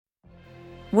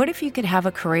What if you could have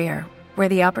a career where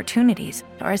the opportunities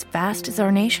are as vast as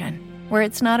our nation, where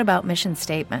it's not about mission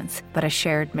statements, but a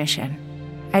shared mission?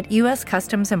 At U.S.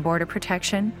 Customs and Border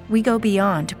Protection, we go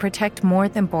beyond to protect more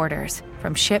than borders.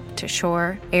 From ship to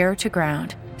shore, air to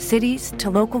ground, cities to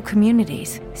local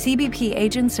communities, CBP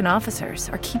agents and officers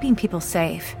are keeping people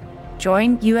safe.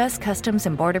 Join U.S. Customs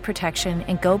and Border Protection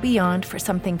and go beyond for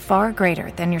something far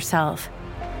greater than yourself.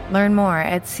 Learn more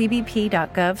at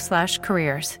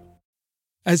cbp.gov/careers.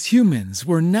 As humans,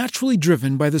 we're naturally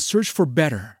driven by the search for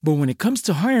better. But when it comes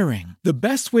to hiring, the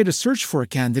best way to search for a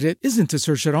candidate isn't to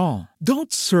search at all.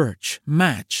 Don't search,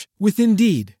 match with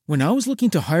Indeed. When I was looking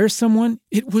to hire someone,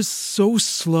 it was so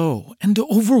slow and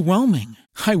overwhelming.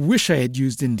 I wish I had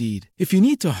used Indeed. If you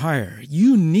need to hire,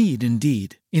 you need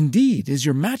Indeed. Indeed is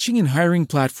your matching and hiring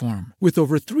platform with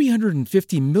over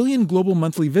 350 million global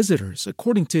monthly visitors,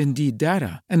 according to Indeed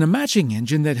data, and a matching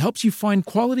engine that helps you find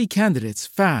quality candidates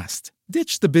fast.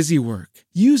 Ditch the busy work.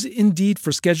 Use Indeed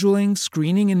for scheduling,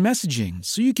 screening, and messaging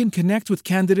so you can connect with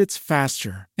candidates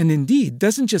faster. And Indeed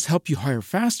doesn't just help you hire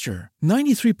faster.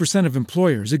 93% of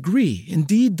employers agree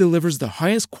Indeed delivers the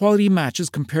highest quality matches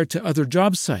compared to other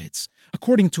job sites,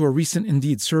 according to a recent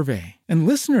Indeed survey. And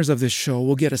listeners of this show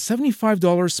will get a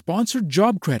 $75 sponsored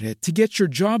job credit to get your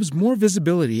jobs more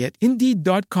visibility at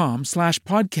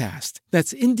Indeed.com/podcast.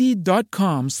 That's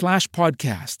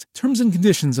Indeed.com/podcast. Terms and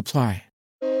conditions apply.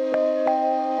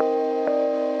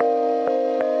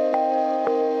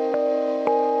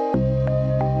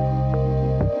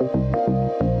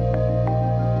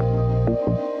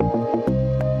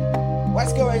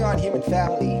 What's going on, human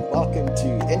family? Welcome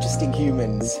to Interesting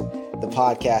Humans, the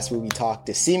podcast where we talk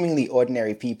to seemingly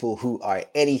ordinary people who are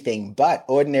anything but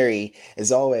ordinary.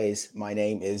 As always, my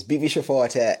name is Bibi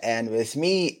Shaforta, and with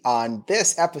me on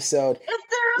this episode,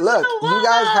 look, you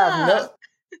guys have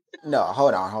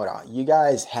hold on. You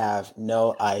guys have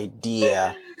no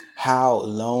idea how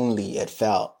lonely it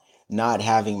felt not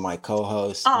having my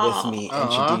co-host with me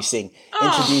introducing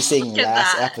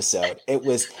last episode. It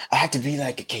was, I had to be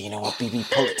like, okay, you know what, BB,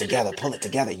 pull it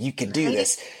together. You can do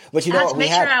this. But you know what,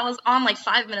 sure I was on like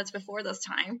 5 minutes before this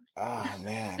time. Oh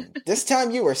man, this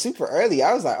time you were super early.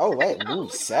 I was like, oh wait,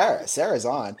 Sarah's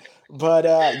on. But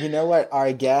you know what?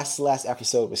 Our guest last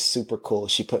episode was super cool.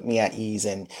 She put me at ease,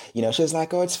 and she was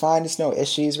like, "Oh, it's fine. It's no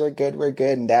issues. We're good,"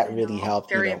 and that really helped.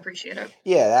 Very appreciative.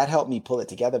 Yeah, that helped me pull it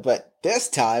together. But this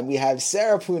time we have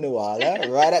Sarah Poonawala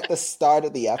right at the start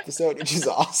of the episode, which is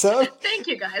awesome. Thank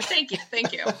you, guys. Thank you.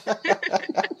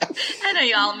 I know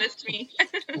you all missed me.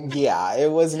 Yeah,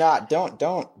 it was not.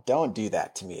 Don't do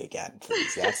that to me again,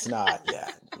 please. That's not.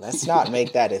 Yeah, let's not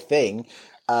make that a thing.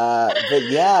 But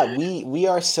yeah, we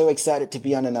are so excited to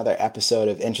be on another episode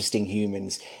of Interesting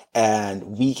Humans,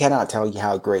 and we cannot tell you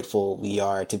how grateful we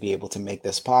are to be able to make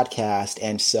this podcast.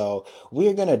 And so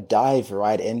we're going to dive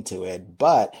right into it.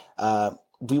 But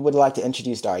we would like to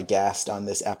introduce our guest on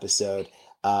this episode,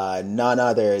 none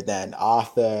other than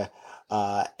Arthur.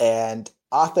 And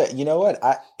Arthur, you know what?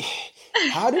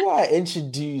 How do I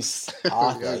introduce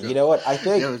Arthur? You know what? I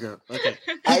think. There we go. Okay.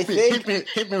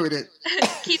 Hit me with it.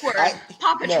 Keyword: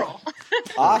 Paw Patrol. No.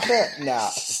 Arthur, no.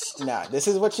 This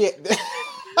is what you.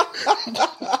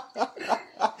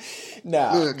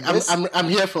 No. Look, I'm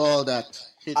here for all that.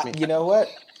 Hit me. You know what?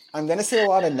 I'm gonna say a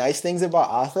lot of nice things about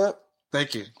Arthur.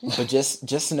 Thank you. But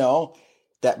just know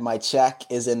that my check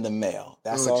is in the mail.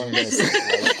 That's all I'm gonna say.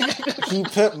 Like, he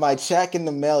put my check in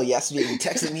the mail yesterday. He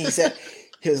texted me.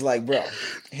 He was like,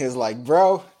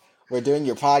 bro, we're doing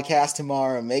your podcast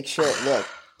tomorrow. Make sure, look,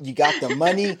 you got the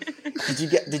money. Did you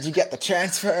get the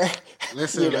transfer?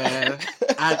 Listen, man,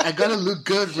 I gotta look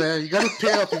good, man. You gotta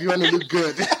pay up if you want to look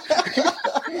good.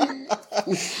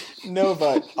 No,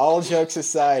 but all jokes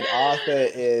aside, Arthur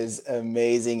is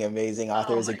amazing.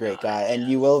 Arthur is a great guy, and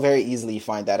you will very easily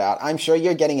find that out. I'm sure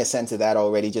you're getting a sense of that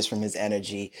already just from his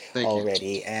energy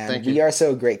already. And we're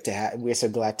so glad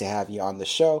to have you on the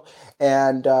show.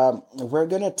 And we're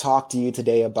going to talk to you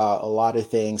today about a lot of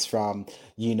things from,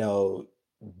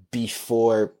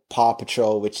 before Paw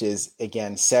Patrol, which is,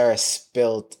 again, Sarah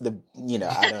spilled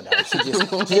I don't know. She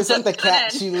just let the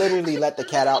cat, she literally let the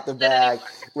cat out the bag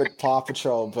with Paw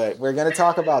Patrol. But we're going to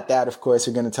talk about that, of course.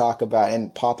 We're going to talk about,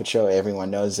 and Paw Patrol,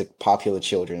 everyone knows, a popular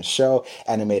children's show,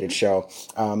 animated show.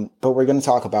 But we're going to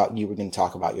talk about you. We're going to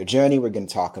talk about your journey. We're going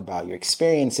to talk about your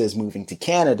experiences moving to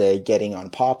Canada, getting on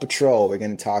Paw Patrol. We're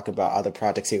going to talk about other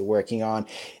projects you're working on.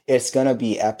 It's going to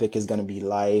be epic. It's going to be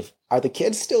live. Are the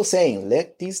kids still saying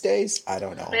lit these days? I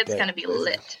don't know. It's going to be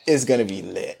lit. It's going to be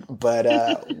lit. But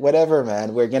whatever,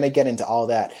 man. We're going to get into all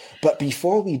that. But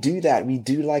before we do that, we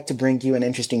do like to bring you an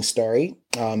interesting story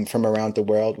from around the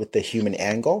world with the human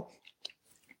angle.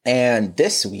 And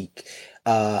this week,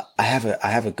 I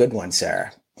have a good one,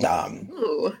 Sarah.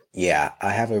 Ooh. Yeah,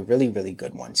 I have a really, really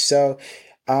good one. So,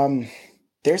 um,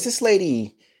 there's this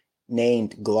lady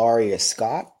named Gloria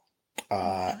Scott,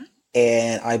 uh, Mhm.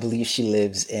 and I believe she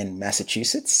lives in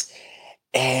Massachusetts.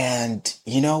 And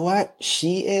you know what?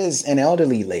 She is an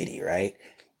elderly lady, right?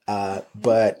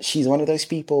 But she's one of those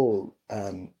people,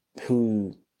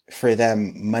 who, for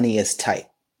them, money is tight,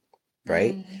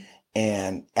 right? Mm.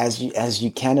 And as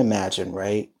you can imagine,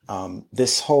 right?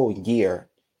 This whole year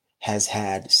has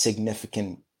had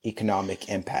significant economic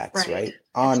impacts, Right. right, It's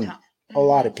on tough. a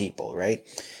lot Hmm. of people, right?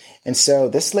 And so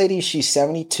this lady, she's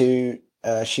 72.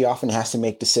 She often has to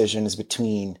make decisions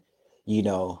between, you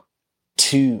know,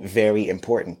 two very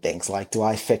important things. Like, do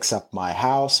I fix up my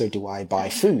house or do I buy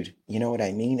Hmm. food? You know what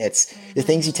I mean? It's the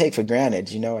things you take Hmm. for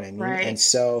granted. You know what I mean? And Right.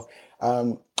 so,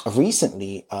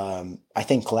 recently, I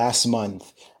think last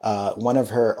month, one of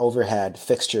her overhead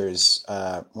fixtures,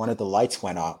 one of the lights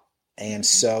went off. And Mhm.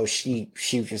 so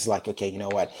she was like, okay, you know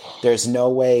what? There's no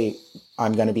way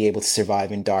I'm going to be able to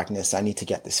survive in darkness. I need to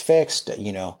get this fixed,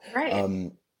 you know. Right.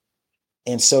 Um,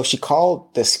 and so she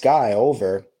called this guy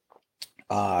over,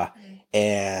 uh, Mm.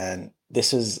 and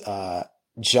this was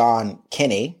John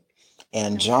Kinney.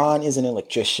 And Okay. John is an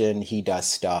electrician. He does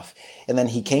stuff. And then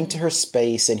he came to Hmm. her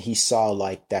space and he saw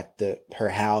like that her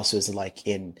house was like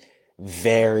in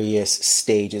various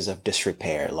stages of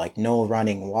disrepair, like no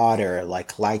running water,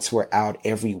 like lights were out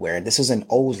everywhere. This was an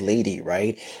old lady,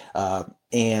 right?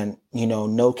 And you know,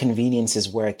 no conveniences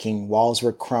working, walls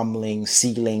were crumbling,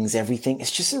 ceilings, everything.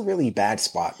 It's just a really bad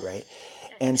spot, right?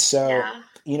 And so, Yeah.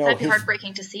 you know, That'd be he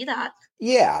heartbreaking to see that.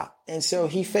 yeah. And so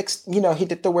he Hmm. fixed, you know, he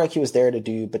did the work he was there to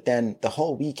do, but then the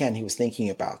whole weekend he was thinking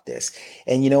about this.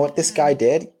 And you know what this guy Hmm.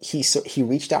 did? He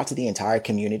reached out to the entire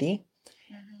community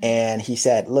Hmm. and he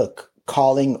said, look,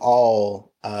 calling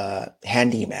all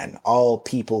handymen, all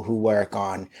people who work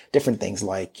on different things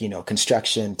like, you know,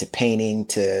 construction to painting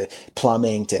to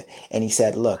plumbing to, and he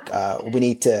said, look, Okay. we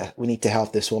need to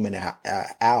help this woman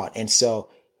out. And so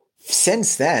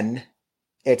since then,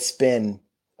 it's been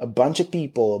a bunch of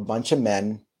people, a bunch of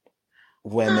men,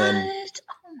 women, What?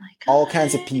 Oh my all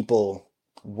kinds of God. people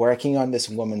working on this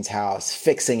woman's house,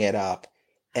 fixing it up.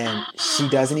 And she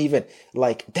doesn't even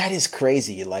like that is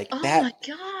crazy. Like Oh my that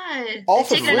God. all They've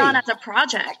for taken it on free. as a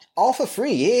project. All for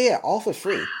free. Yeah, yeah, all for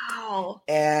free. Wow.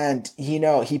 And you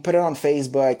know, he put it on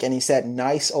Facebook and he said,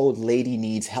 nice old lady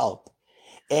needs help.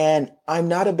 And I'm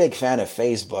not a big fan of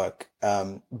Facebook,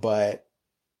 but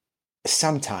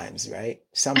sometimes, right?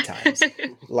 Sometimes,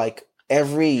 like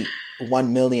every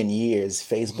 1 million years,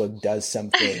 Facebook does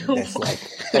something that's like,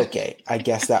 okay, I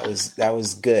guess that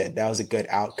was good. That was a good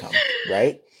outcome,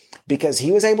 right? Because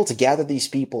he was able to gather these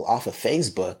people off of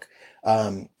Facebook,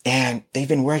 and they've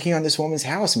been working on this woman's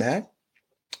house, man,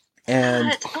 and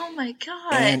What? Oh my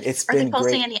God. and it's Are they been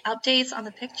posting great. any updates on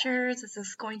the pictures? Is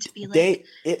this going to be like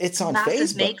It's on massive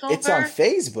Facebook. It's on makeover?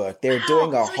 Facebook. They're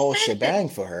doing Wow, a I'm so whole excited. shebang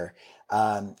for her,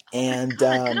 Oh my God,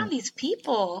 good on these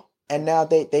people. and now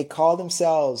they call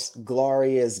themselves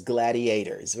Gloria's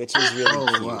Gladiators, which is really Oh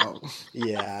cute. wow.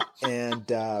 Yeah,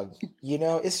 and you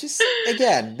know, it's just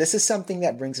again, this is something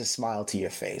that brings a smile to your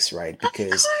face, right? Of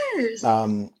Because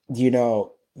course. you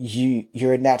know,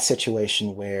 you're in that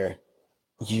situation where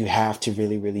you have to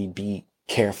really, really be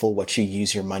careful what you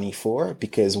use your money for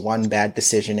because one bad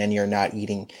decision and you're not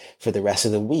eating for the rest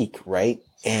of the week, right?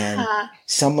 And Yeah.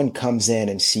 someone comes in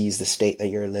and sees the state that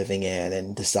you're living in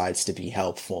and decides to be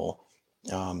helpful.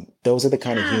 Those are the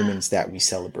kind of Yeah. humans that we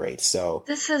celebrate. So,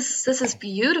 This is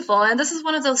beautiful. And this is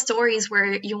one of those stories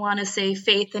where you want to say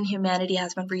faith in humanity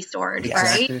has been restored, yes,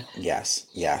 right? Exactly. yes,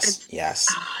 yes, It's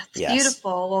yes, it's yes.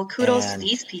 beautiful. Well, kudos to And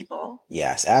these people.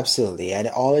 yes, absolutely. And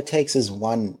all it takes is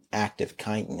one act of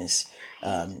kindness.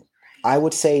 Right. Um, I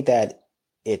would say that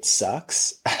it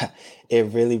sucks. It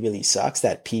really, really sucks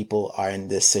that people are in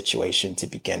this situation to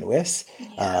begin with.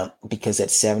 Yeah. Because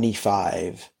at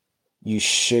 75, you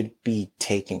should be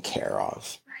taken care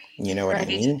of. You know what I Right.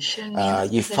 mean? Shouldn't be in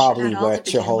this You've position probably at all to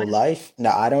worked your begin whole with. life.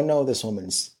 Now, I don't know this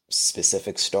woman's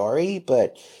specific story,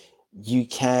 but you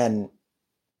can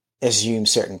assume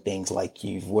certain things like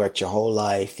you've worked your whole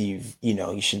life, you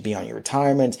know, you should be on your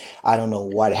retirement. I don't know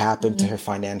what happened to Mhm. her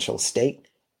financial state.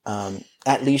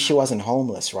 At least she wasn't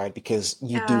homeless, right? Because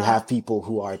you do Yeah. have people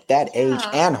who are that age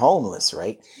Yeah. and homeless,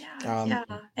 right? Yeah. Um, Yeah.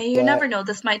 And you never but know.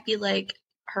 This might be like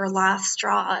her last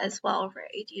straw as well,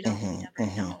 right? You mhm,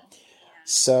 never mhm. know.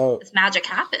 So This magic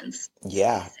happens, as they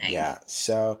yeah, say. yeah.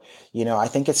 So, you know, I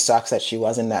think it sucks that she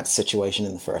was in that situation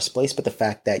in the first place, but the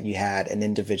fact that you had an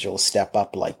individual step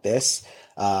up like this,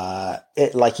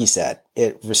 it, like you said,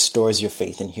 it restores your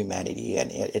faith in humanity,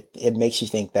 and it makes you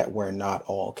think that we're not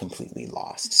all completely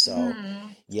lost. So,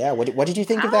 yeah, what did you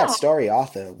think of that Wow. story,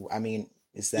 Arthur? I mean,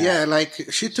 is that Yeah, like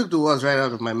she took the words right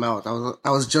out of my mouth.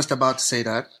 I was just about to say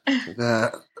that.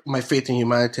 My faith in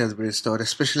humanity has been restored,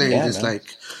 especially in Yeah, this man. like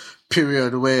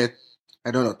period where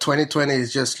I don't know, 2020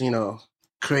 is just,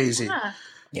 crazy. Yeah.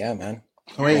 Yeah, man.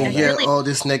 When you It hear really- all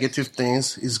these negative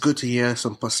things, it's good to hear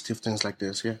some positive things like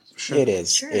this. Yeah, for sure. It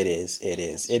is. Sure. It is. It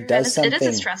is. Sure, It does and it is something.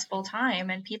 a stressful time,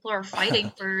 and people are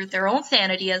fighting for their own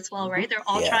sanity as well, right? They're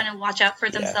all Yeah. trying to watch out for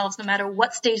themselves, no matter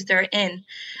what stage they're in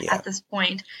Yeah. at this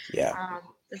point. Yeah.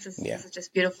 This is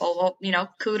just beautiful. Well,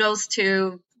 kudos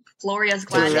to Gloria's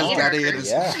Gloria's Gladiators.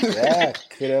 Gladiators. Yeah.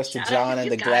 Kudos to Shout out John to and you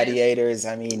the guys. Gladiators.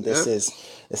 I mean, this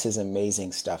is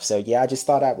amazing stuff. So yeah, I just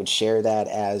thought I would share that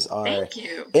as our Thank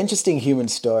you. interesting human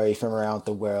story from around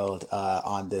the world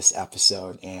on this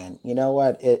episode. And you know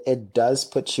what? It does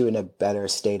put you in a better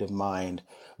state of mind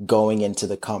going into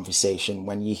the conversation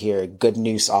when you hear good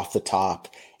news off the top.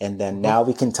 And then now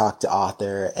we can talk to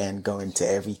Arthur and go into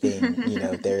everything,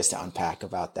 there is to unpack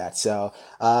about that. So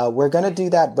we're going to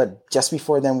do that. But just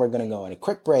before then, we're going to go on a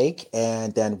quick break,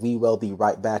 and then we will be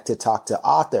right back to talk to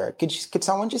Arthur. Could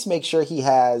someone just make sure he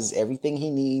has everything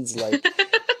he needs, like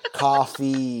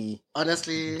coffee,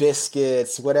 Honestly,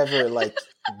 biscuits, whatever,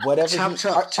 whatever.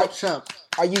 chop.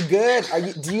 Are you good?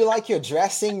 Do you like your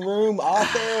dressing room,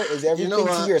 Arthur? Is everything to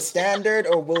what? your standard,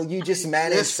 or will you just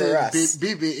manage Listen, for us?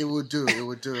 BB, it will do. It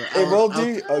will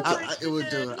do? Okay. It will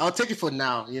do. I'll take it for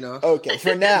now. Okay,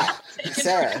 for now,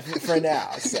 Sarah, for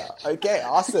now. So, okay,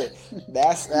 awesome.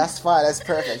 That's fine. That's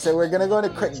perfect. So we're gonna go on a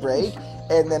quick break,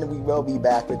 and then we will be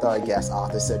back with our guest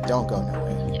Arthur. So don't go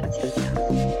nowhere.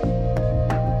 Yes.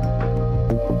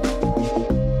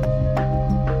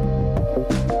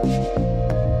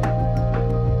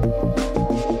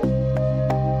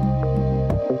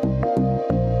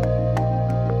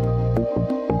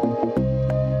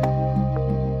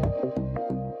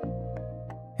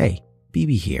 Hey,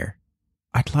 BB here.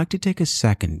 I'd like to take a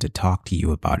second to talk to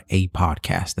you about a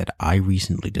podcast that I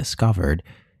recently discovered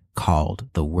called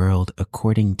The World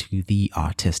According to the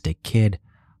Autistic Kid,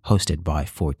 hosted by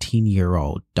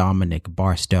 14-year-old Dominic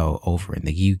Barstow over in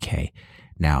the UK.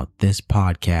 Now, this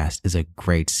podcast is a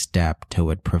great step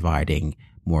toward providing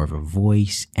more of a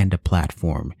voice and a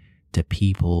platform to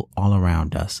people all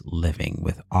around us living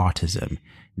with autism.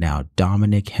 Now,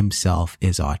 Dominic himself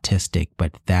is autistic,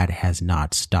 but that has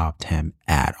not stopped him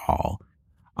at all.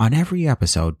 On every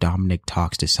episode, Dominic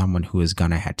talks to someone who is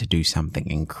going to have to do something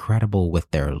incredible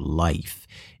with their life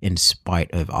in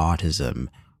spite of autism,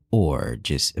 or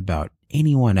just about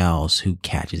anyone else who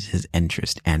catches his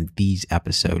interest. And these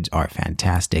episodes are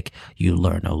fantastic. You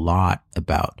learn a lot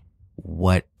about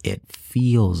what it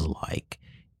feels like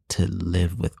to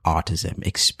live with autism,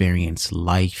 experience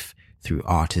life through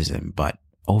autism, but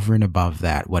over and above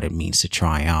that, what it means to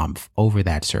triumph over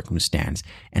that circumstance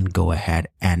and go ahead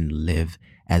and live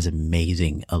as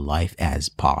amazing a life as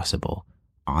possible.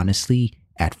 Honestly,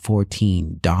 at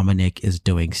 14, Dominic is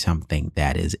doing something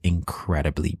that is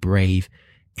incredibly brave,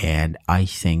 and I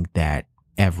think that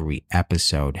every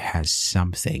episode has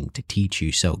something to teach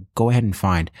you. So go ahead and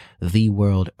find The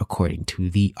World According to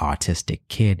the Autistic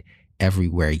Kid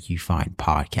everywhere you find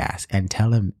podcasts, and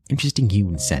tell him Interesting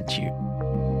Humans sent you.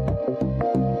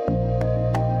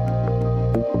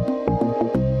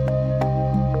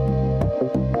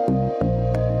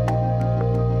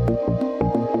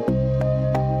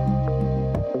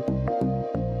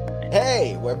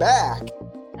 Hey, we're back.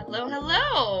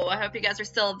 Hello. I hope you guys are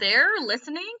still there,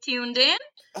 listening, tuned in.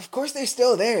 Of course, they're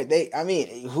still there.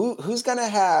 Who's gonna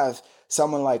have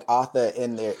someone like Arthur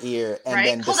in their ear and Right?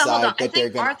 then Hold decide on. I that they're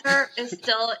think gonna? Arthur is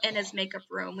still in his makeup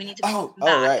room. We need to call him Oh,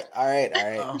 back. right.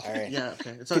 All right. Yeah,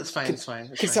 okay. It's fine. It's Can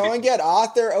fine. someone get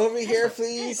Arthur over here,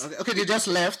 please? Okay, they just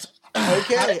left.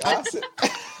 Okay, awesome.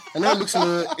 I know it looks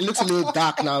a little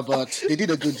dark now, but they did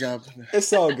a good job.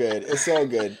 It's all good. It's all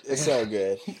good. It's all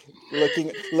good.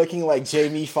 Looking like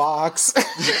Jamie Foxx.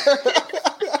 You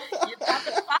got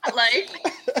the spotlight.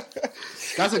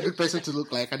 That's a good person to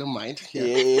look like. I don't mind.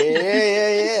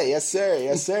 Yeah. Yes,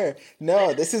 sir.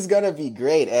 No, this is going to be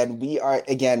great. And we are,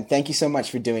 again, thank you so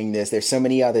much for doing this. There's so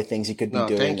many other things you could be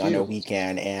doing on a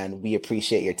weekend, and we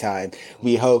appreciate your time.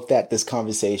 We hope that this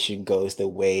conversation goes the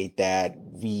way that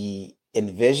we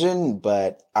envision,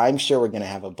 but I'm sure we're going to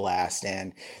have a blast,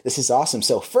 and this is awesome.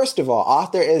 So first of all,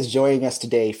 Arthur is joining us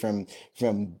today from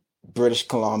British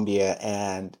Columbia.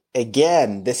 And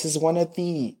again, this is one of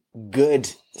the good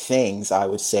things, I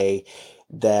would say,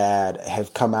 that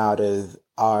have come out of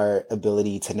our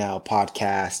ability to now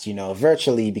podcast,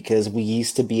 virtually, because we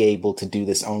used to be able to do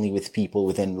this only with people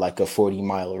within like a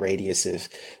 40-mile radius of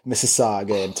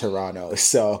Mississauga and Toronto.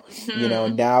 So,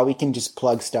 now we can just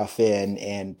plug stuff in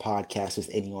and podcast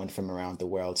with anyone from around the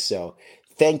world. So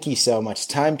thank you so much.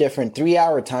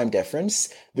 3-hour time difference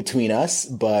between us,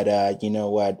 but you know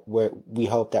what? We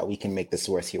hope that we can make this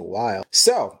worth your while.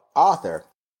 So, Arthur.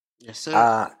 Yes,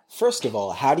 sir. First of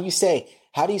all, how do you say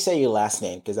your last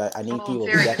name? Because I need people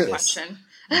to get this. Question.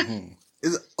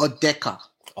 It's Odeka.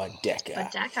 Odeka.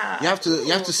 Odeka. You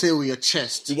have to say it with your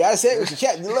chest. You gotta say it with your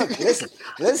chest. Look,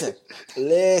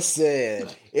 listen.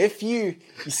 If you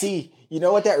see, you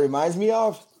know what that reminds me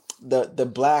of?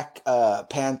 The Black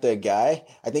Panther guy.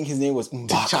 I think his name was M'Baku.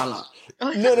 T'Challa.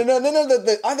 No,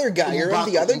 the other guy. You're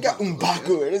the other guy.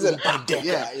 M'Baku. It is an Odeka.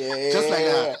 Yeah. Just like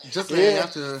that. Just like you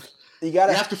have to. You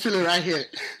have to feel it right here.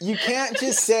 You can't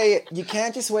just say it. You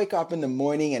can't just wake up in the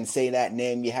morning and say that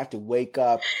name. You have to wake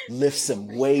up, lift some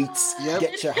weights,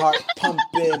 get your heart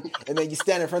pumping, and then you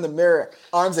stand in front of the mirror,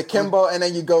 arms akimbo, and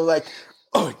then you go like,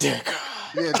 Odeka.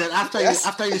 Yeah, then after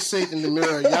you say it in the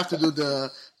mirror, you have to do the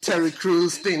Terry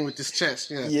Crews thing with his chest.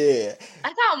 Yeah. I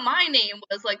thought my name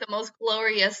was like the most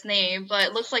glorious name, but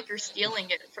it looks like you're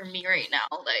stealing it from me right now.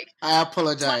 Like, I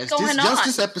apologize. What's going on? Just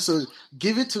this episode.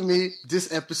 Give it to me.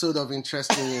 This episode of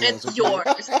Interesting News. It's yours.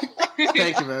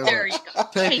 Thank you very much. There you go.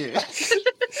 Thank you.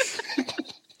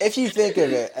 If you think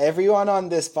of it, everyone on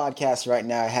this podcast right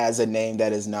now has a name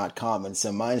that is not common.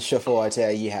 So mine's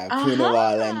Shofoate, you have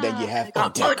Punawala, and then you have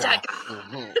Odeka.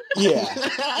 Mm-hmm. Yeah.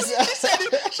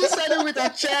 She said it with her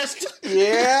chest.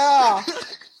 Yeah.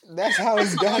 That's how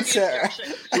it's done, sir.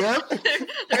 Yep.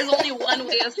 There's only one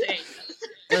way of saying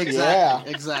this.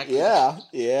 Exactly.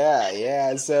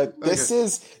 Yeah. So this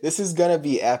is gonna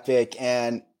be epic,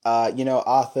 and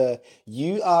Arthur,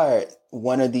 you are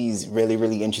one of these really,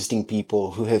 really interesting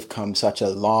people who have come such a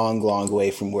long, long way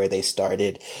from where they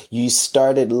started. You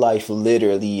started life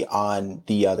literally on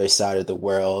the other side of the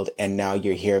world, and now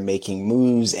you're here making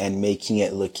moves and making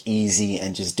it look easy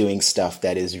and just doing stuff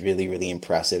that is really, really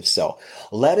impressive. So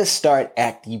let us start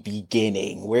at the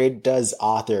beginning. Where does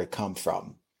Arthur come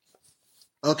from?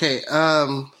 Okay,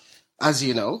 as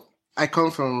you know, I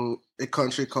come from a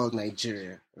country called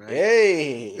Nigeria, right?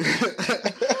 Hey!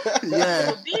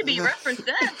 Yeah. BB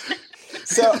represents.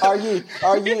 So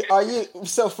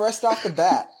so first off the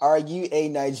bat, are you a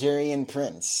Nigerian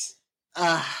prince?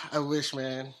 I wish,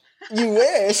 man. You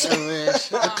wish? I wish.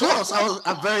 Close.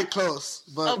 I'm very close.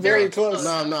 But very close.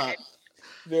 No, I'm not.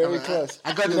 Very close.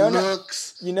 I got the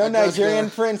looks. Nigerian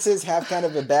princes have kind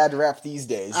of a bad rap these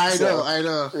days. I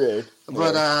know. Right.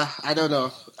 But I don't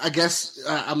know. I guess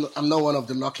I'm not one of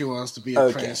the lucky ones to be a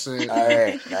prince. All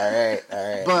right.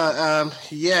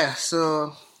 But yeah,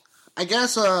 so I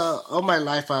guess all my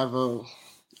life I've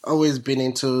always been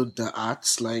into the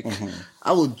arts. Like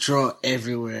I would draw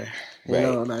everywhere. You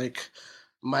know, like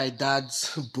my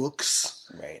dad's books.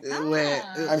 Right. Where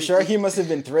I'm sure he must have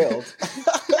been thrilled.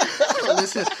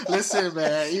 Listen,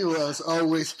 man, he was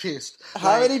always pissed.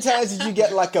 How many times did you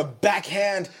get like a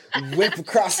backhand whip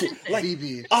across your like,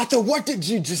 BB. Arthur, what did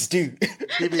you just do?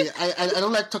 BB, I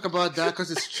don't like to talk about that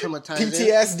because it's traumatizing.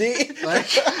 PTSD?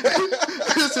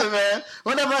 Like, listen, man,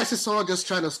 whenever I see someone just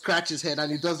trying to scratch his head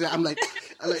and he does that, I'm like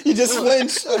you just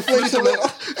flinch a little.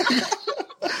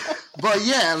 But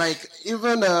yeah, like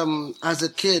even as a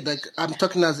kid, like I'm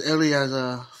talking as early as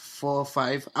 4 or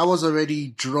 5, I was already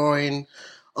drawing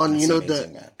on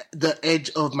the edge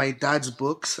of my dad's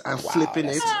books and flipping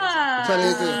it.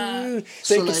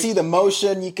 So you could see the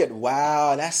motion. You could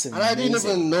that's amazing. And I didn't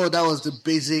even know that was the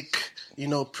basic,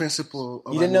 principle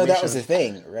of You didn't know that animation. was a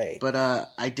thing, right? But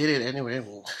I did it anyway.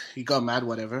 He got mad,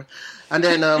 whatever. And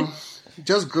then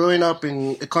just growing up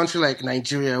in a country like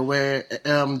Nigeria, where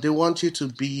they want you to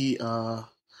be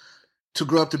to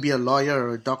grow up to be a lawyer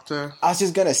or a doctor. I was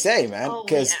just gonna say, man,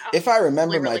 because if I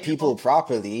remember my people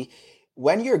properly,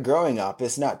 when you're growing up,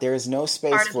 there is no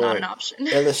space for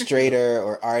illustrator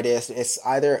or artist. It's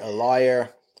either a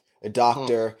lawyer, a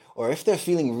doctor, or if they're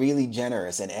feeling really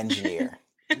generous, an engineer.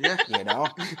 Yeah.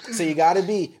 So you got to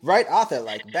be right, Arthur.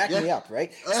 Like back me up,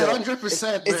 right?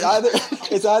 100%.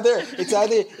 It's either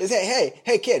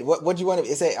hey kid, what do you want to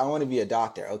be? Say I want to be a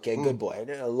doctor. Okay, good boy.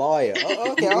 A lawyer.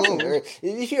 Oh, okay, awesome.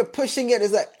 If you're pushing it,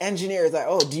 it's like engineer. It's like,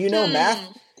 oh, do you know math?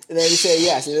 And then you say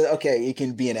yes. Okay, you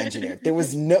can be an engineer. There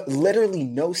was literally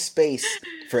no space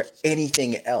for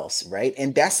anything else, right?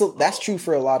 And that's true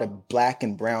for a lot of Black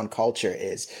and brown culture.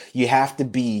 Is you have to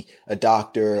be a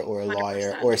doctor or a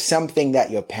lawyer 100%. Or something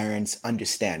that your parents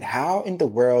understand. How in the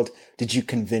world did you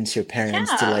convince your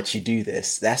parents to let you do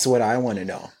this? That's what I want to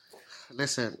know.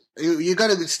 listen, you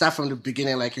got to start from the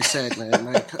beginning, like you said,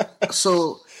 man. Like,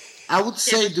 so I would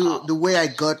say the way I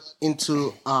got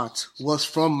into art was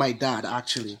from my dad,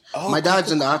 actually. Oh, my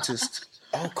dad's an artist.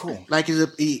 Oh, cool. Like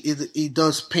he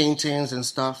does paintings and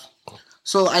stuff.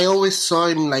 So I always saw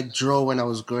him like draw when I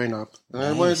was growing up. And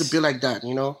I wanted to be like that,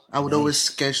 you know. I would always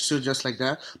sketch too, just like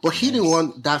that. But he didn't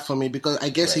want that for me because I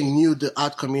guess he knew the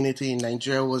art community in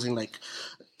Nigeria wasn't like,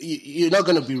 you're not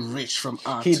going to be rich from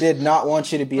art. He did not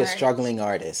want you to be a struggling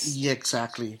artist. Yeah,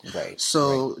 exactly. Right.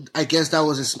 So I guess that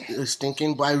was his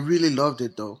thinking, but I really loved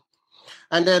it though.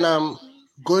 And then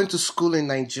going to school in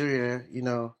Nigeria, you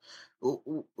know,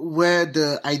 where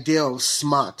the idea of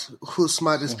smart, who's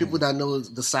smart is people that know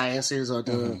the sciences or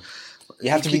the...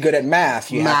 You have to be good at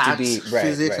math. You have to be...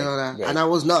 physics and all that. Right. And I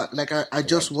was not. Like, I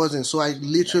just wasn't. So I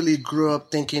literally grew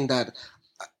up thinking that,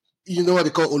 you know what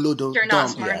they call Olodo? You're not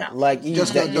smart enough. Like, you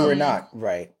were not.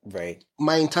 Right.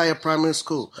 My entire primary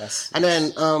school. And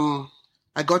then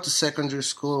I got to secondary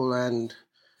school and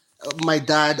my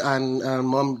dad and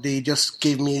mom, they just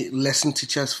gave me lesson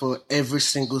teachers for every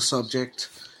single subject.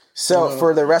 So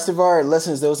for the rest of our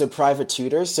listeners, those are private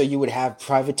tutors. So you would have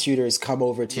private tutors come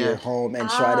over to your home and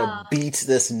try to beat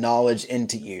this knowledge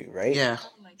into you, right? Yeah.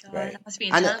 Oh my God, that must be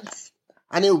intense.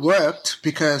 And it worked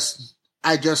because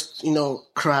I just, you know,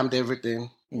 crammed everything.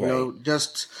 You know,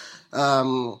 just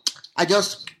I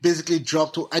just basically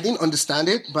dropped. I didn't understand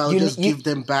it, but I'll just give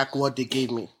them back what they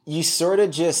gave me. You sort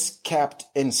of just kept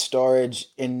in storage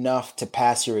enough to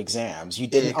pass your exams. You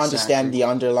didn't understand the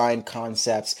underlying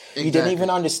concepts. Exactly. You didn't even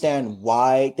understand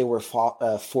why they were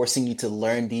forcing you to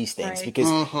learn these things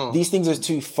because these things are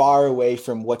too far away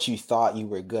from what you thought you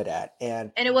were good at.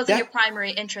 And it wasn't your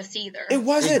primary interest either. It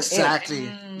wasn't. Exactly.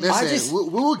 Listen, we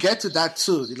will get to that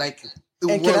too. Like,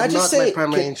 and can I just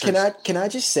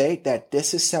say that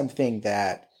this is something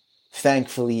that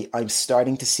thankfully I'm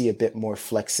starting to see a bit more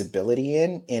flexibility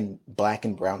in Black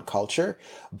and brown culture.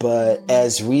 But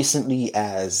as recently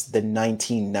as the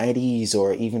 1990s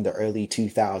or even the early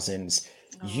 2000s,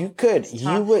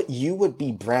 you would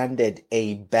be branded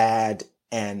a bad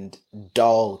and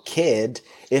dull kid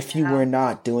if you were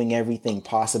not doing everything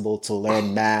possible to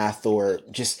learn math or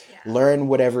just learn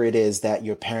whatever it is that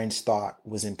your parents thought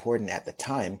was important at the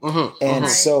time. And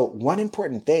so one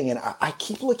important thing, and I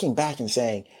keep looking back and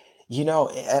saying, you know,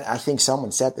 and I think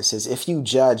someone said this, is if you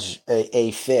judge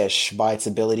a fish by its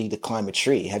ability to climb a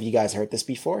tree, have you guys heard this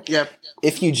before? Yep.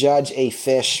 If you judge a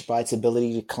fish by its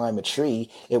ability to climb a tree,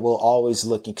 it will always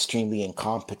look extremely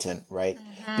incompetent, right?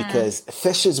 Because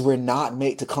fishes were not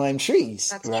made to climb trees.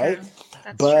 That's right? True.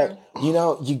 But you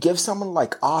know, you give someone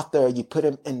like Arthur, you put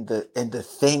him in the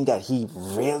thing that he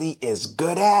really is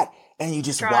good at, and you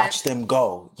just watch them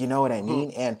go. You know what I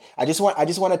mean? And I just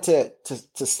wanted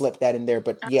to slip that in there.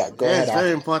 But go ahead. It's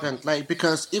very important. Like,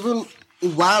 because even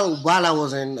while I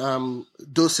was in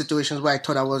those situations where I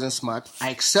thought I wasn't smart, I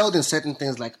excelled in certain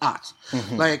things like art.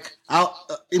 Like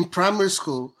in primary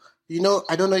school, you know,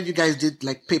 I don't know if you guys did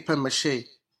like paper mache.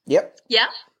 Yep. Yeah.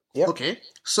 Yep. Okay.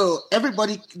 So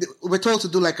everybody, we're told to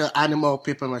do like an animal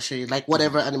paper mache, like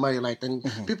whatever animal you like. And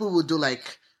people would do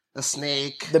like a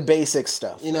snake. The basic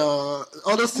stuff. You know,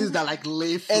 all those things that like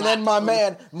lay flat. And then my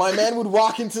man would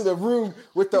walk into the room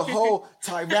with the whole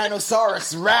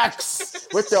Tyrannosaurus Rex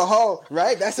with the whole,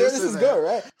 right? That's where this is good,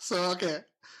 right? So, okay.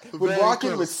 Would walk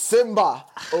in with Simba.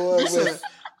 Or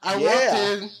I walked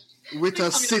in with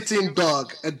a sitting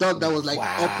dog, a dog that was like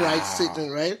upright sitting,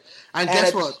 right? And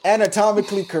guess what?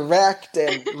 Anatomically correct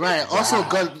and right. Also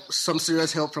got some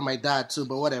serious help from my dad too,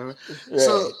 but whatever. Right.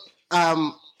 So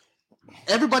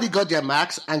everybody got their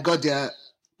marks and got their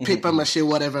paper mache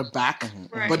whatever back,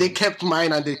 but they kept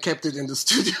mine and they kept it in the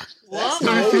studio.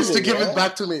 They refused to give it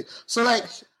back to me. So like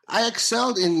I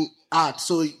excelled in art,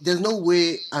 so there's no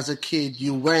way as a kid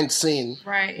you weren't seeing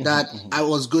that I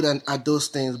was good at those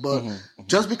things. But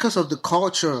just because of the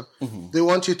culture, they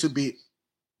want you to be.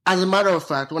 As a matter of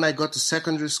fact, when I got to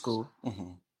secondary school,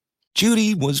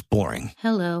 Judy was boring.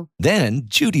 Hello. Then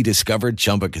Judy discovered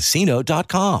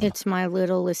ChumbaCasino.com. It's my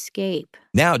little escape.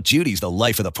 Now Judy's the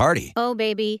life of the party. Oh,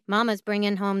 baby, mama's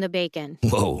bringing home the bacon.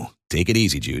 Whoa, take it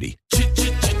easy, Judy.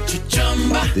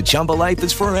 The Chumba life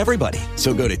is for everybody.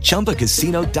 So go to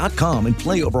ChumbaCasino.com and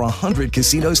play over 100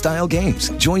 casino-style games.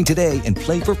 Join today and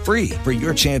play for free for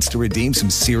your chance to redeem some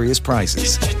serious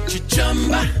prizes.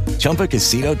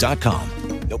 ChumbaCasino.com.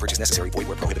 No purchase necessary. Void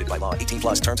where prohibited by law.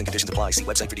 18+ terms and conditions apply. See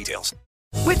website for details.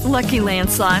 With Lucky Land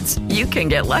Slots, you can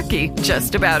get lucky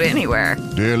just about anywhere.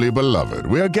 Dearly beloved,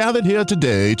 we are gathered here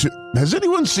today to... Has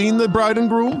anyone seen the bride and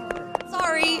groom?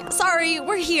 Sorry,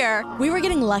 we're here. We were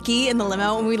getting lucky in the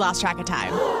limo and we lost track of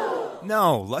time.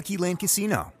 No, Lucky Land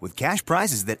Casino, with cash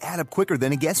prizes that add up quicker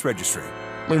than a guest registry.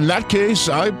 In that case,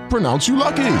 I pronounce you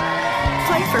lucky.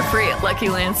 Play for free at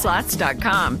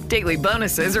LuckyLandSlots.com. Daily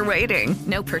bonuses are waiting.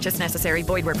 No purchase necessary.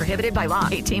 Void where prohibited by law.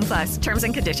 18+. Terms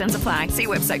and conditions apply. See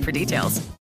website for details.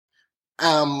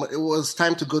 It was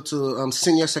time to go to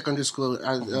senior secondary school,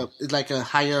 like a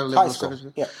higher level secondary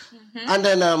school. Yeah. Mm-hmm. And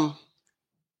then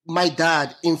my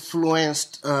dad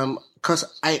influenced,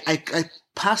 because I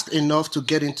passed enough to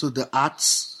get into the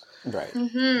arts, right?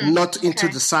 Not into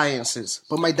the sciences.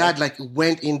 But my dad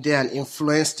went in there and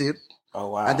influenced it.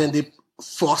 Oh wow! And then they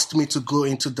forced me to go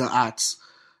into the arts,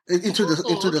 into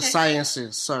the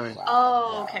sciences. Sorry. Wow.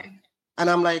 Oh, okay. And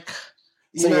I'm like,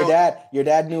 so your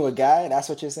dad knew a guy. That's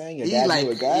what you're saying. Your dad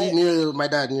knew a guy. My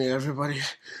dad knew everybody.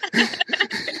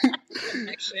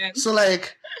 Actually, so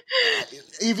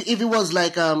if it was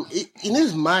in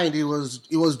his mind, he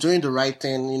was doing the right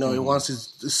thing. He wants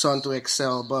his son to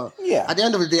excel. But at the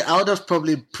end of the day, I would have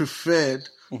probably preferred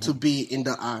to be in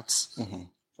the arts. Mm-hmm.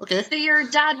 Okay. So your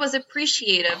dad was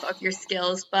appreciative of your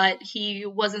skills, but he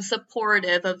wasn't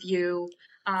supportive of you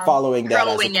following that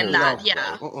growing in that.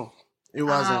 Yeah. It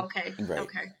wasn't. Okay. Right.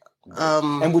 Okay.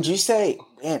 And would you say,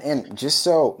 and just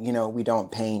so we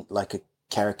don't paint like a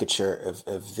caricature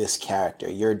of this character,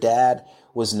 your dad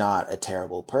was not a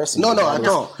terrible person. No, I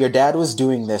don't. Your dad was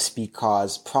doing this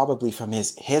because probably from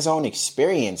his own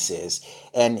experiences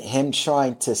and him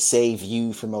trying to save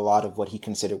you from a lot of what he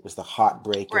considered was the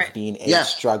heartbreak of being a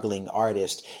struggling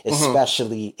artist,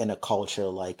 especially in a culture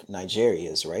like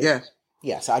Nigeria's, right? Yeah.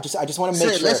 Yeah, so I just want to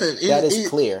make sure that is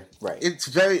clear, right? It's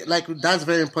very that's a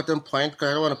very important point because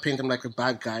I don't want to paint him like a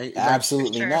bad guy.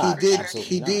 Absolutely not.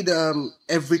 He did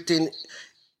everything.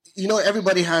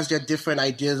 Everybody has their different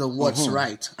ideas of what's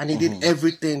right, and he did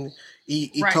everything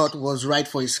he thought was right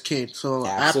for his kid. So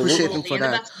I appreciate him for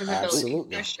that.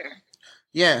 Absolutely, for sure.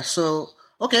 Yeah. So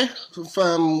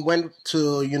went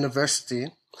to university.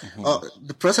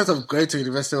 The process of going to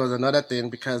university was another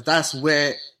thing because that's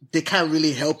where they can't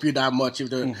really help you that much.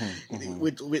 If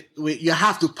you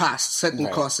have to pass certain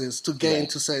courses to get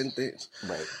into certain things.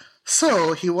 Right.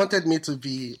 So he wanted me to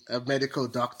be a medical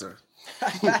doctor.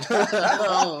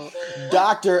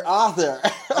 Dr. Arthur.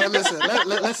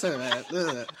 Listen, man.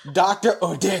 Dr.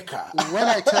 Odeka. When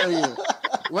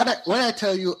I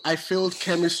tell you I failed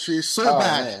chemistry so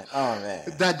bad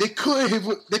that they couldn't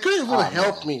even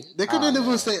help me. They couldn't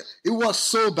even say it was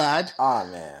so bad. Oh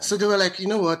man. So they were like, you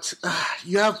know what?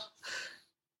 You have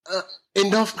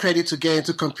enough credit to get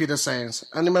into computer science.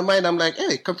 And in my mind I'm like,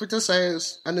 hey, computer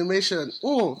science, animation, it's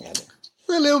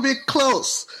a little bit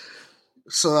close.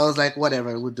 So I was like,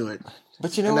 whatever, we'll do it.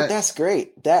 But you know what? That's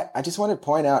great. That I just want to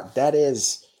point out that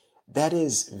is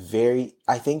very.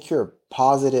 I think your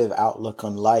positive outlook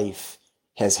on life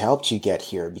has helped you get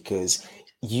here because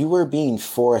you were being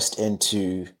forced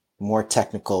into more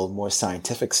technical, more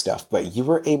scientific stuff, but you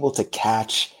were able to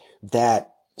catch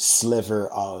that sliver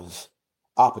of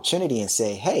opportunity and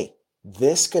say, hey,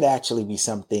 this could actually be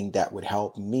something that would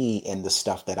help me in the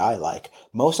stuff that I like.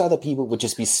 Most other people would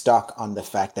just be stuck on the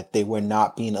fact that they were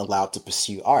not being allowed to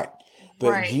pursue art.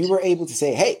 But you were able to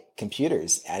say, hey,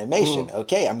 computers, animation.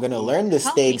 Okay, I'm going to learn this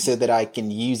thing so that I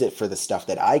can use it for the stuff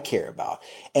that I care about.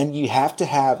 And you have to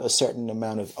have a certain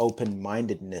amount of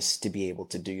open-mindedness to be able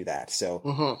to do that.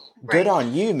 So good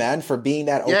on you, man, for being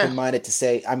that open-minded to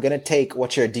say, I'm going to take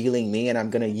what you're dealing me and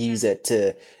I'm going to use it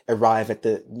to arrive at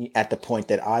the point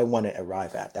that I want to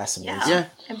arrive at. That's amazing. Yeah.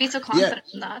 And be so confident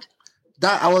in that.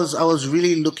 That I was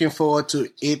really looking forward to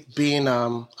it being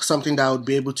something that I would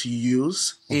be able to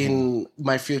use in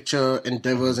my future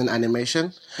endeavors in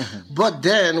animation. But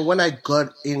then when I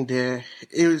got in there,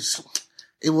 it was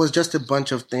just a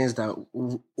bunch of things that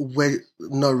were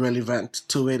not relevant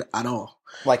to it at all.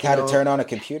 Like how to turn on a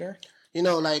computer?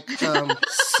 Like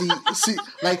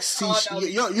C,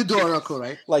 you do Oracle,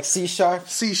 right? Like C#?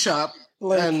 C#.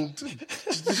 And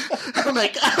I'm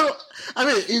like,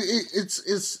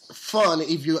 it's fun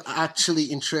if you're actually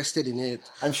interested in it.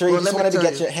 I'm sure you just wanted to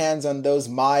get your hands on those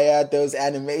Maya, those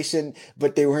animation,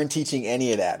 but they weren't teaching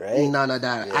any of that, right? None of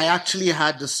that. Yeah. I actually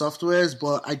had the softwares,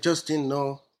 but I just didn't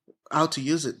know how to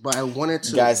use it. But I wanted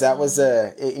to. Guys, that was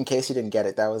in case you didn't get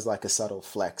it, that was like a subtle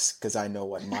flex because I know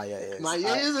what Maya is. I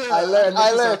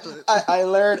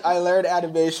learned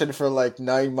animation for like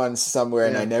 9 months somewhere,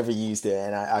 and I never used it,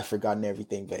 and I've forgotten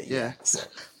everything. But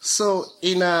so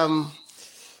in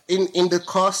the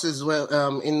course as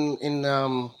well,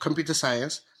 in computer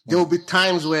science, there will be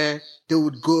times where they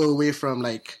would go away from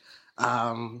like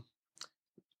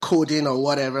coding or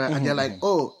whatever, and they're like,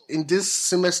 oh, in this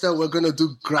semester we're gonna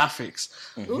do graphics.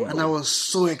 And I was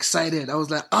so excited. I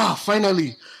was like,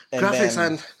 finally, graphics.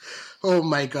 And Oh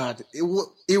my God.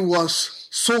 It was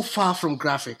so far from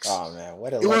graphics. Oh man,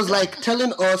 what a It was like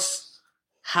telling us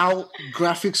how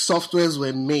graphic softwares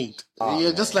were made.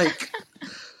 You're just like...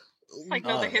 Like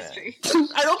know the history.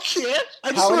 I don't care.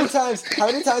 How many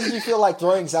times did you feel like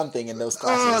throwing something in those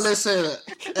classes? Oh, listen,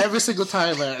 every single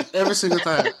time, man. Every single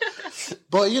time.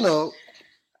 But, you know,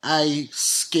 I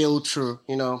scaled through,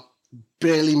 you know,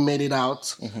 barely made it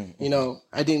out. You know,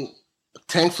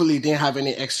 thankfully didn't have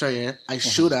any extra year. I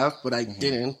should have, but I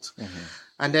didn't.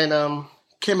 And then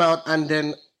came out, and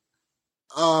then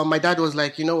my dad was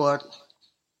like, you know what?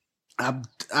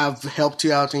 I've helped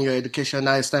you out in your education.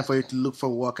 Now it's time for you to look for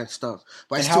work and stuff.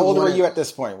 But and how old were you at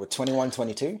this point? With 21,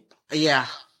 22? Yeah.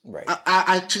 Right.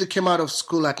 I actually came out of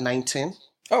school at 19.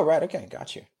 Oh, right. Okay.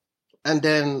 Got you. And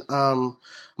then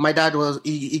my dad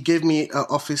he gave me an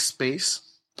office space.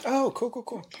 Oh, cool.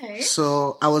 Okay.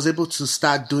 So I was able to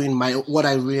start doing what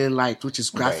I really liked, which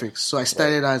is graphics. Right. So I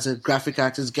started as a graphic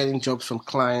artist, getting jobs from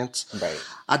clients. Right.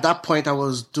 At that point, I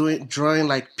was drawing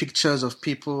like pictures of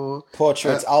people,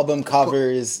 portraits, album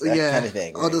covers, that kind of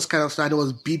thing. All those kind of stuff. And it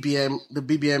was BBM, the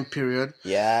BBM period.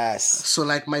 Yes. So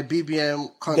like my BBM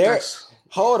contacts.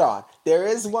 Hold on. There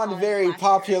is one very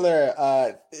popular,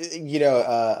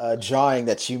 drawing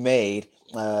that you made,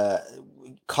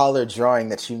 color drawing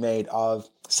that you made of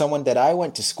someone that I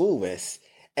went to school with.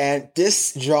 And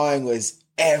this drawing was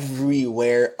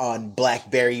everywhere on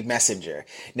BlackBerry Messenger.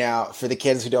 Now, for the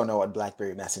kids who don't know what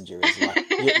BlackBerry Messenger is,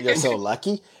 you're so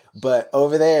lucky. But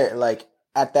over there, like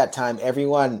at that time,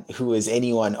 everyone who was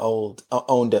anyone old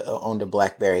owned a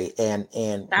BlackBerry, and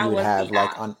you would have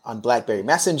like on BlackBerry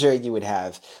Messenger, you would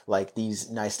have like these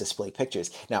nice display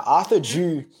pictures. Now, Arthur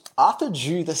drew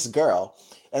this girl.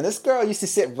 And this girl used to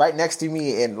sit right next to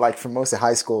me for most of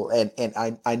high school, and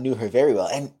I knew her very well.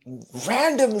 And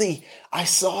randomly, I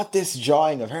saw this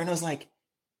drawing of her, and I was like,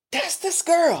 that's this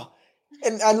girl.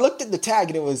 And I looked at the tag,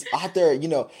 and it was Arthur,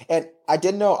 and I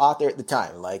didn't know Arthur at the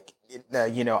time. Like,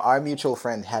 our mutual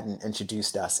friend hadn't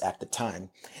introduced us at the time.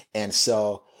 And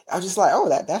so I was just like, oh,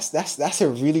 that's a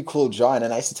really cool drawing.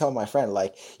 And I used to tell my friend,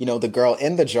 like, the girl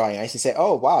in the drawing, I used to say,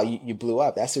 oh, wow, you blew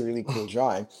up. That's a really cool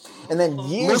drawing. And then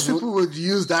most people would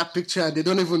use that picture and they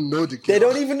don't even know the girl. They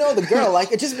don't even know the girl.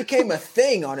 Like, it just became a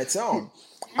thing on its own.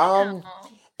 And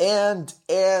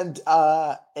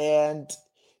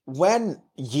when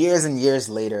years and years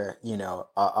later,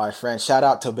 our friend, shout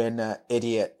out Tobinna,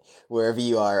 idiot, wherever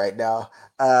you are right now.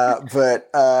 But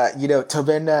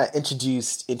Tobinna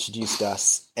introduced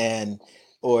us, he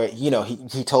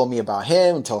told me about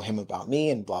him and told him about me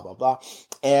and blah, blah, blah.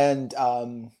 And,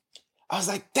 I was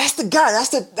like, that's the guy. That's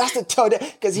the Toden.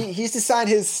 Cause he used to sign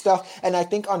his stuff. And I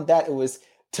think on that it was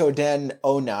Toden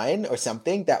 09 or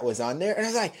something that was on there. And I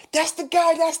was like, that's the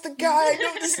guy. No,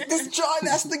 this drawing,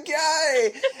 that's the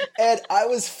guy. And I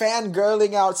was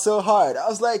fangirling out so hard. I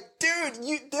was like, dude,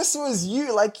 this was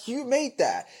you. Like, you made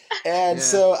that. And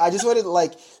so I just wanted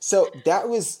so that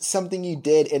was something you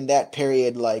did in that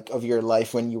period, like, of your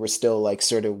life when you were still like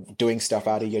sort of doing stuff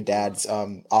out of your dad's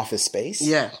office space.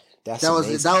 Yeah. That was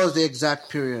the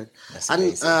exact period.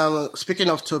 And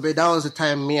speaking of Tobe, that was the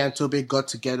time me and Tobe got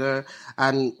together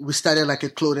and we started like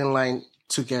a clothing line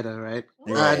together, right?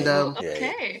 And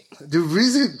okay. The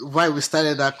reason why we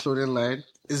started that clothing line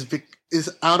is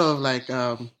out of like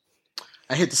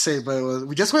I hate to say it, but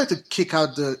we just wanted to kick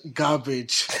out the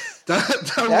garbage that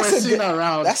we're seeing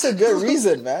around. That's a good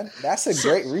reason, man. That's a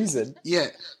great reason. Yeah.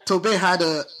 Tobe had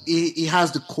he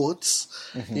has the quotes,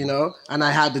 and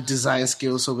I had the design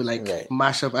skills, so we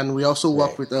mash up. And we also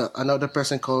work with another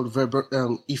person called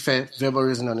Ife, Verbal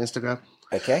Reason on Instagram.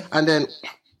 Okay. And then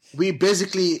we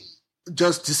basically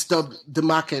just disturbed the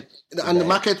market. And the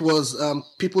market was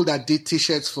people that did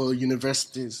t-shirts for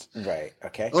universities. Right,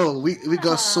 okay. Oh, we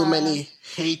got so many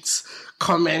hates,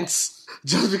 comments,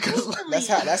 just because...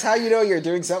 That's how you know you're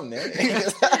doing something there.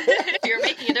 You're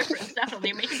making a difference, definitely.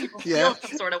 You're making people feel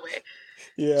some sort of way.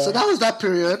 Yeah. So that was that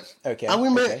period. Okay. And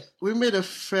we made a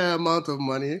fair amount of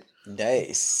money.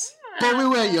 Nice. But we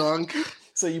were young.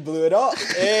 So you blew it up.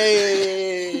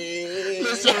 Hey!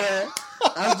 Listen,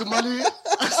 as the money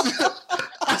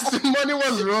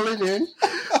was rolling in,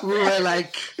 we were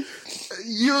like,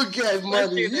 you get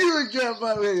money.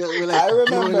 We're like,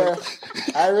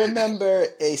 I remember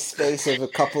a space of a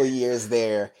couple of years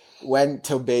there when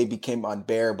Tobe became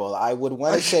unbearable. I would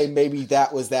want to say maybe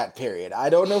that was that period. I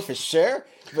don't know for sure,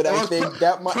 but I think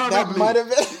that might have been.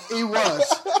 It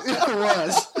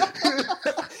was.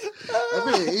 I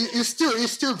mean, it's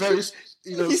still very,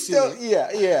 he's still, yeah.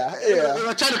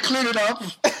 We're trying to clean it up,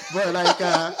 but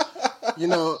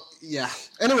yeah.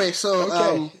 Anyway,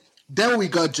 so then we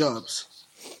got jobs.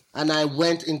 and I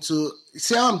went into,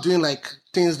 see how I'm doing like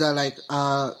things that like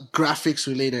graphics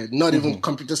related, not even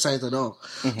computer science at all.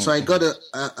 So I got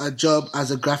a job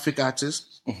as a graphic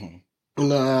artist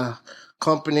in a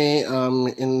company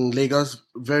in Lagos,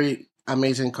 very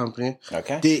amazing company.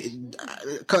 Okay.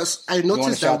 Because I noticed you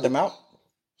want to shout them out?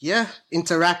 Yeah,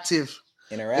 Interactive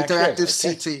okay.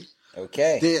 City.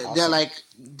 Okay.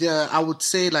 They're I would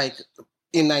say like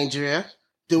in Nigeria,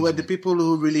 they were the people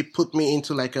who really put me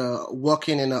into like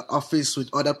working in an office with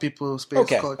other people.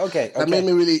 That made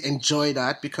me really enjoy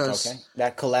that because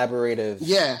that collaborative.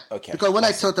 Yeah. Okay. Because when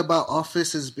I thought about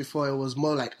offices before, it was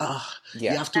more like you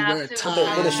have to wear a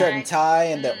tie with a shirt and tie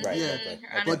and that. Right.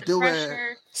 But they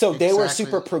were. So they were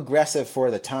super progressive for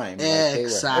the time.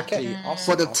 Exactly. They were,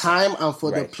 for the time and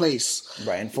for the place.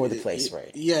 Right, and for the place,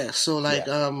 right. Yeah, so like,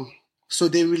 so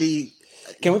they really...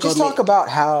 Can we just talk about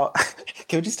how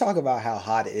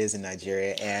hot it is in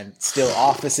Nigeria, and still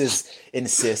offices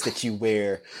insist that you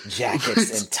wear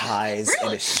jackets and ties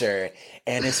and a shirt,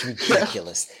 and it's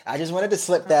ridiculous. I just wanted to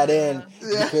slip that in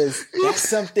because that's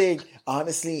something...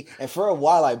 Honestly, and for a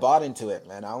while I bought into it,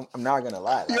 man. I'm not gonna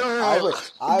lie. Like,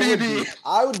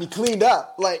 I would be cleaned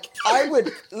up. Like I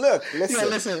would listen. Yeah,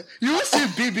 listen. You would see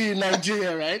BB in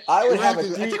Nigeria, right? I would have a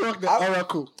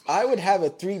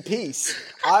 3-piece.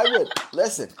 I would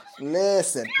listen.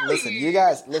 You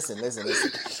guys, listen.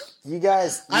 You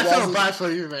guys, I feel bad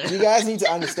for you, man. You guys need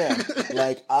to understand.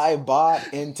 Like I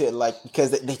bought into it, like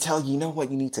because they tell you know what,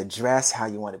 you need to dress how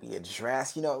you want to be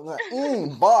addressed. You know, like,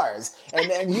 bars, and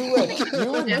then you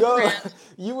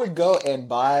would go and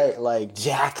buy like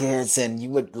jackets, and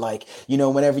you would like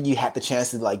whenever you had the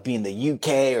chance to like be in the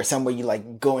UK or somewhere, you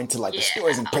like go into like the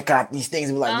stores and pick out these things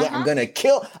and be like,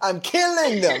 I'm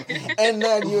killing them, and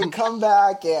then you would come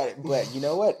back but you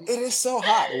know what? It is so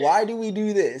hot. Why do we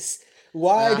do this?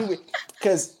 Why do we?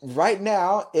 Because right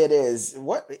now it is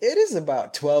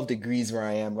about 12 degrees where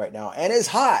I am right now, and it's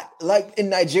hot. Like in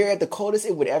Nigeria, the coldest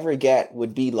it would ever get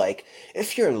would be like,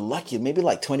 if you're lucky, maybe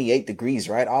like 28 degrees,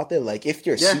 right out there. Like if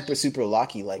you're super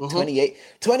lucky, like 28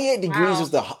 degrees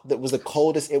was the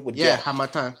coldest it would get. Yeah, how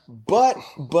much time? But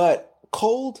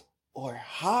cold or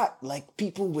hot, like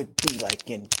people would be like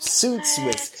in suits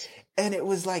with. And it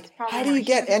was like, how do you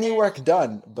get any work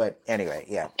done? But anyway,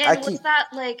 yeah. And was that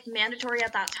like mandatory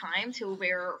at that time to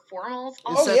wear formals?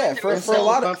 For a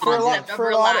lot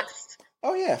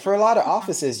of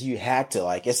offices, you had to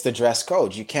like, it's the dress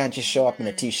code. You can't just show up in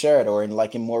a t-shirt or in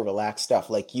more relaxed stuff.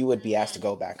 Like you would be asked to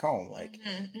go back home. Like,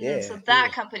 so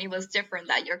that company was different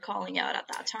that you're calling out at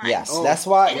that time. Yes, that's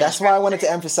why I wanted to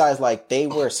emphasize like they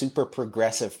were super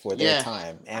progressive for their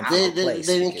time and for the place.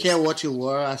 They didn't care what you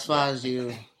wore as far as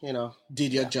you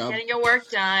did your job. Getting your work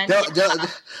done.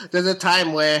 There's a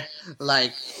time where,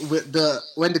 like,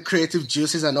 when the creative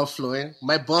juices are not flowing,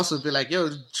 my boss would be like,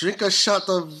 "Yo, drink a shot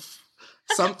of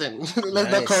something."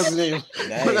 Let's not call his name.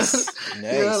 Nice.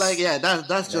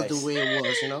 That's just the way it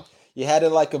was. You had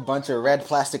like a bunch of red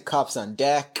plastic cups on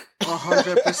deck.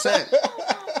 100%.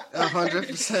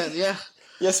 100%. Yeah.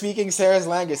 You're speaking Sarah's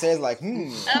language. Sarah's like,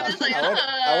 I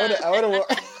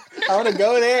want to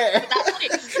go there.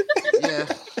 Yeah.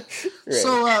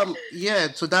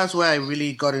 Right. So that's where I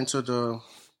really got into the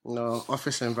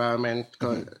office environment.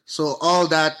 So all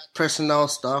that personal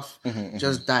stuff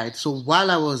just died. So while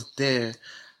I was there,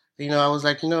 I was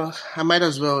like, I might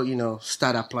as well,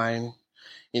 start applying.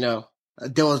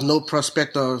 There was no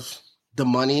prospect of the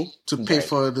money to pay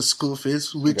for the school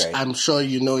fees, which I'm sure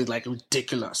is like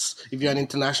ridiculous if you're an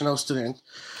international student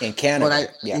in Canada.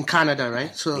 In Canada,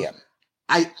 right? So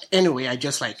I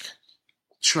just like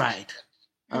tried.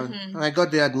 And I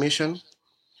got the admission.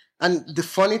 And the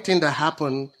funny thing that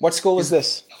happened... What school is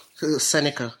this?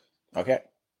 Seneca. Okay.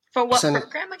 For what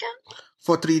program again?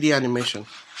 For 3D animation.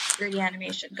 3D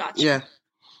animation, gotcha. Yeah.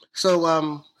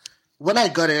 So when I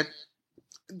got it,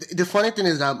 the funny thing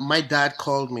is that my dad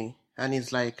called me and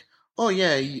he's like, oh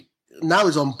yeah, now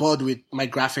he's on board with my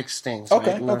graphics things.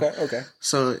 Okay, right? Okay.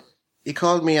 So he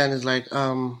called me and he's like,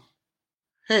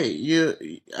 hey,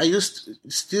 did you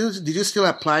still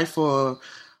apply for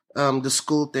the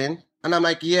school thing? And I'm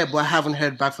like, yeah, but I haven't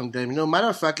heard back from them. Matter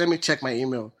of fact, let me check my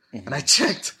email. And I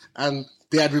checked, and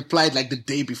they had replied like the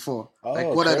day before.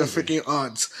 What are the freaking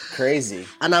odds? Crazy.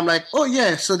 And I'm like, oh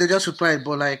yeah. So they just replied,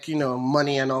 but like,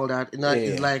 money and all that.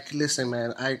 It's like, listen,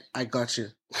 man, I got you.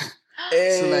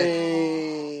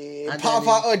 Hey, so like,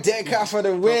 Papa Odeka for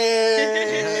the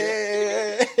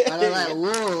win. And I'm like,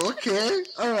 whoa, okay,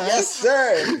 all right. Yes,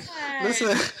 sir.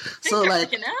 Listen, so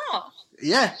like,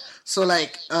 yeah. So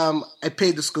like, I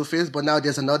paid the school fees, but now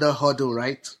there's another hurdle,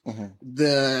 right?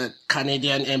 The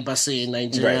Canadian embassy in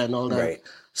Nigeria and all that. Right.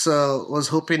 So was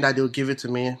hoping that they would give it to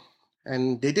me,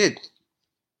 and they did,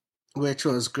 which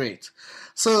was great.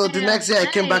 So the next day I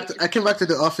came back to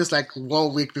the office like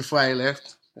 1 week before I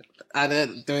left. And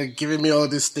then they're giving me all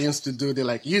these things to do. They're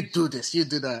like, you do this, you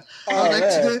do that. I was like,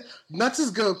 today,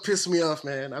 nothing's going to piss me off,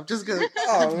 man. I'm just going to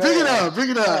bring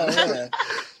it up.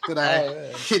 Then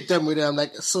I hit them with it. I'm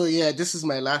like, so yeah, this is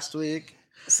my last week.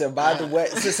 So by the way,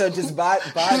 so just by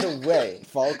the way,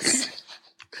 folks,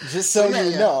 just so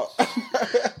you know.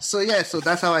 So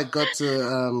that's how I got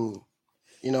to,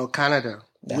 Canada,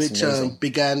 which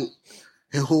began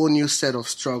a whole new set of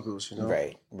struggles,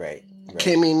 Right.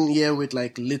 Came in here with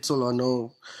like little or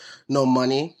no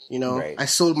money, Right. I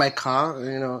sold my car,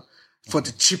 for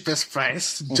the cheapest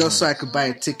price, just so I could buy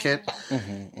a ticket.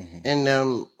 And,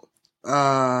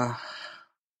 I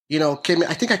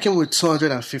think I came with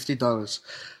 $250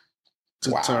 to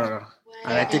Toronto.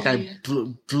 And I think I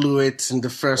blew it in the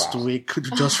first week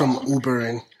just from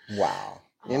Ubering. Wow.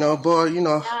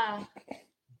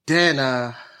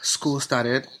 Then school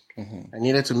started. I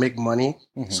needed to make money.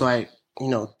 So I,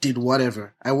 did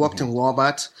whatever. I worked in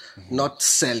Walmart, not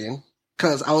selling,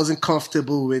 because I wasn't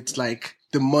comfortable with like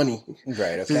the money.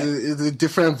 Right, okay. It's a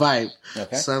different vibe.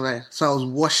 Okay. So I was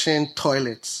washing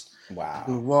toilets. Wow.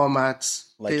 In Walmart.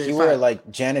 Like you were like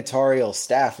janitorial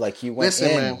staff, like you went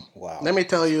in. Man, wow. Let me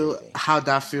tell you how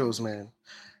that feels, man.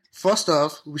 First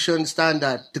off, we should understand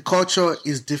that the culture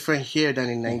is different here than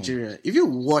in Nigeria. If you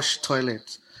wash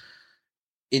toilets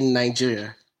in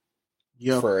Nigeria,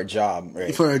 for a job,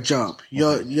 right? For a job,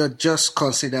 you're just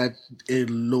considered a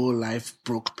low life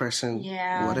broke person,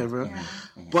 whatever. Yeah.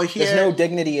 But here, there's no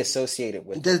dignity associated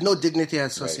with it. There's no dignity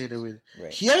associated with it.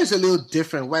 Right. Here is a little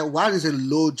different. While it's a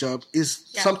low job, is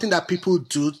something that people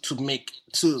do to make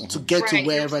to get to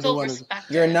wherever they want to.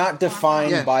 You're not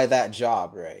defined by that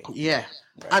job, right? Yeah,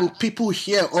 right. And people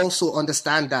here also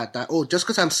understand that just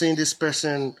because I'm seeing this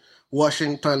person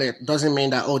washing toilet doesn't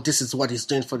mean that, this is what he's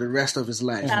doing for the rest of his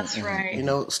life. That's right.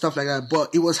 Stuff like that.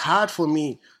 But it was hard for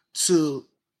me to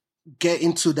get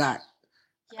into that.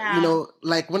 Yeah.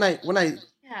 Like when I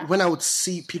would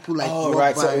see people like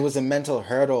right. So it was a mental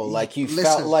hurdle. Like you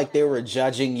felt like they were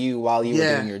judging you while you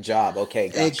were doing your job. Okay,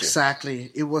 gotcha. Exactly.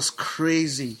 It was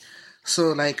crazy.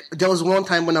 So like there was one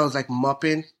time when I was like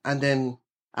mopping and then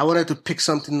I wanted to pick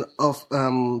something off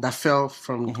that fell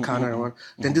from the counter.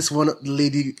 Then this one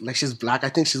lady, like she's black. I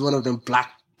think she's one of them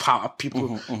black power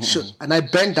people. And I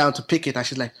bent down to pick it. And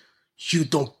she's like, you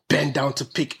don't bend down to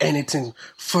pick anything.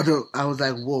 I was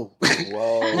like, whoa.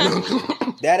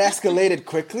 That escalated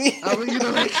quickly. I mean,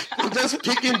 I'm just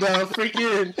picking the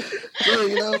freaking,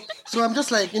 So I'm just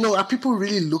like, are people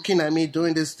really looking at me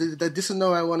doing this? This is not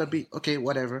where I want to be. Okay,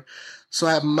 whatever. So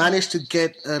I managed to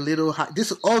get a little high.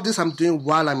 All this I'm doing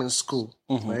while I'm in school,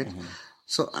 right?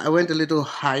 So I went a little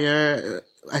higher.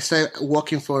 I started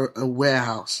working for a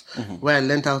warehouse where I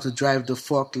learned how to drive the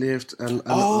forklift.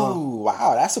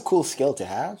 Wow. That's a cool skill to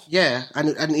have. Yeah. And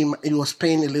it was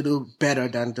paying a little better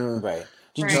than the... Right.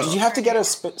 Did you have to get a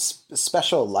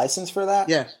special license for that?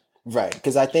 Yeah. Right,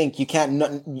 because I think you can't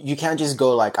just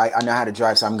go like I know how to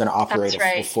drive, so I'm going to operate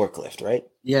a forklift, right?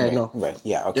 Yeah, right. No, right,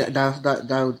 yeah, okay. Yeah,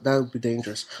 that would be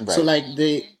dangerous. Right. So like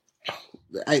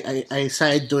I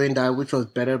started doing that, which was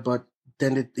better, but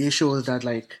then the issue was that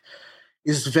like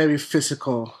it's very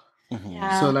physical.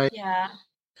 Yeah. So like it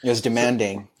was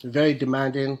demanding, very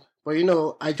demanding. But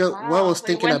what I was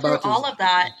thinking about all of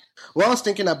that. What I was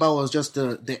thinking about was just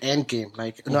the end game.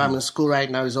 Like I'm in school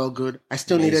right now; it's all good. I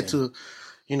still needed to.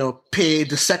 Pay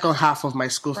the second half of my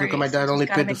school fee because my dad only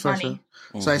paid the first one.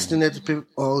 So I still need to pay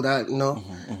all that,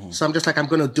 So I'm just like, I'm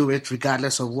going to do it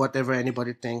regardless of whatever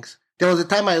anybody thinks. There was a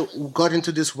time I got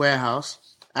into this warehouse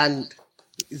and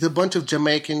there's a bunch of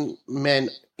Jamaican men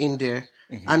in there.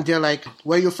 And they're like,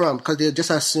 where are you from? Because they just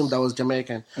assumed I was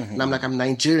Jamaican. And I'm like, I'm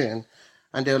Nigerian.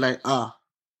 And they're like,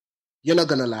 you're not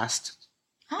going to last.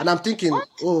 Huh? And I'm thinking,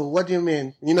 what do you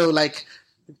mean? Like...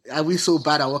 Are we so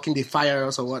bad at working? They fire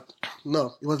us or what?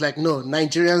 No, it was like, no,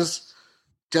 Nigerians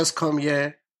just come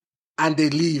here and they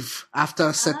leave after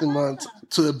a certain month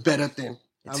to a better thing.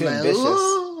 Too ambitious.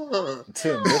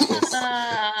 Too ambitious.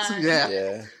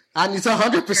 Yeah. And it's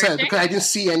 100% because I didn't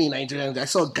see any Nigerians. I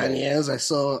saw Ghanaians, I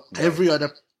saw every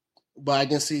other, but I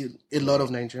didn't see a lot of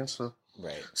Nigerians. So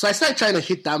I started trying to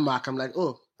hit that mark. I'm like,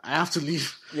 I have to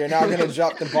leave. You're not going to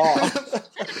drop the ball.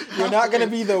 You're not going to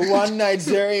be the one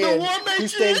Nigerian who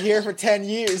stays here for 10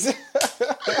 years.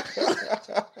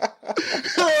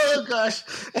 Oh, gosh.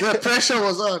 The pressure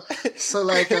was on. So,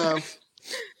 like,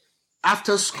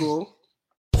 after school,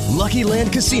 Lucky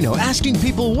Land Casino, asking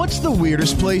people, what's the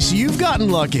weirdest place you've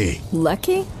gotten lucky?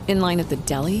 Lucky? In line at the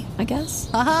deli, I guess?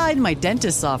 Aha, in my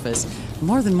dentist's office.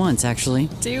 More than once, actually.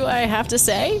 Do I have to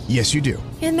say? Yes, you do.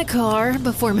 In the car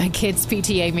before my kids'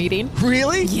 PTA meeting.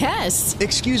 Really? Yes.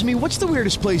 Excuse me, what's the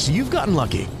weirdest place you've gotten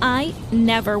lucky? I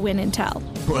never win and tell.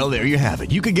 Well, there you have it.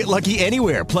 You can get lucky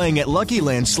anywhere, playing at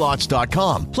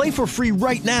LuckyLandSlots.com. Play for free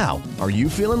right now. Are you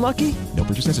feeling lucky? No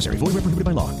purchase necessary. Void where prohibited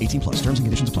by law. 18+. Terms and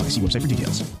conditions apply. See website for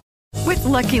details. With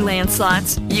Lucky Land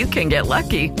Slots, you can get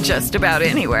lucky just about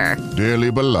anywhere.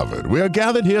 Dearly beloved, we are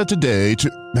gathered here today to...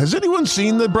 Has anyone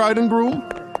seen the bride and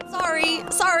groom?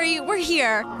 Sorry, we're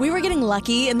here. We were getting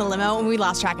lucky in the limo and we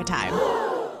lost track of time.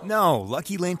 No,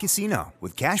 Lucky Land Casino,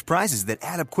 with cash prizes that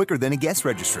add up quicker than a guest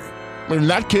registry. In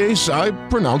that case, I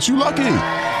pronounce you lucky.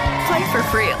 Play for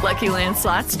free at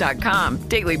LuckyLandSlots.com.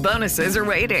 Daily bonuses are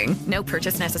waiting. No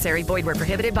purchase necessary. Void where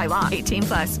prohibited by law.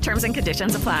 18+. Terms and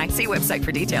conditions apply. See website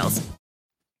for details.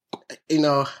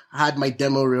 I had my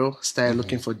demo reel, started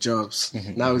looking for jobs.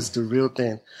 Now it's the real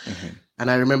thing. And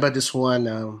I remember this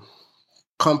one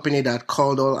company that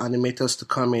called all animators to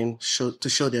come in to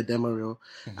show their demo reel.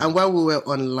 And while we were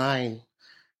online,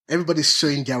 everybody's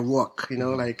showing their work,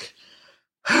 like,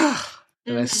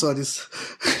 and I saw this,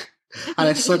 and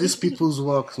I saw these people's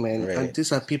work, man. Right. And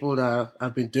these are people that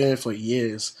have been doing it for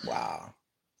years. Wow.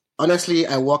 Honestly,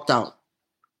 I walked out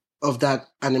of that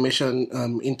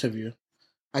animation interview.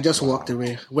 I just walked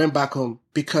away, went back home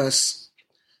because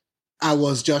I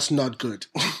was just not good.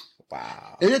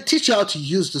 Wow. They teach you how to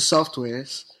use the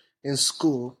softwares in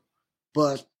school,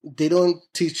 but they don't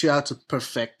teach you how to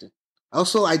perfect it.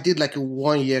 Also, I did like a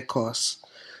 1-year course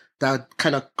that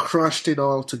kind of crushed it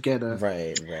all together.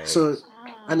 Right. So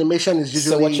animation is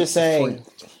usually... So what you're saying...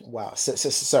 Wow.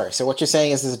 So what you're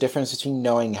saying is there's a difference between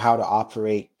knowing how to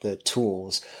operate the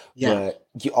tools, but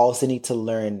you also need to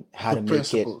learn how to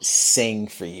make it sing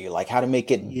for you, like how to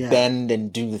make it bend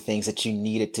and do the things that you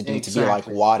need it to do to be like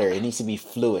water. It needs to be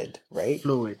fluid, right?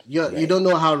 Fluid. You don't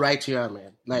know how right you are,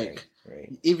 man. Like...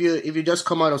 Right. If you just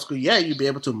come out of school, you'll be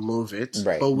able to move it,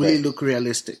 but will it look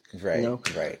realistic? Right.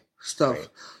 Stuff. Right.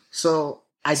 So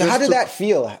how did that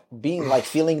feel?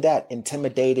 Feeling that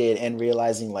intimidated and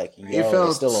realizing like,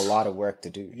 there's still a lot of work to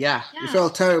do. Yeah. It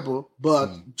felt terrible,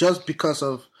 but just because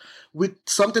of with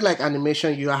something like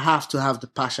animation, you have to have the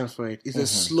passion for it. It's a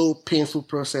slow, painful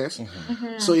process.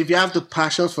 So if you have the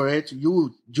passion for it,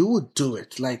 you would do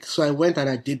it. Like, so I went and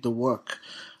I did the work,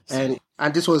 and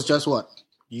this was just what.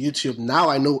 YouTube. Now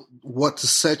I know what to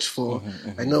search for.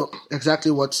 I know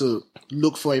exactly what to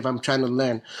look for if I'm trying to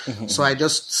learn. So I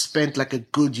just spent like a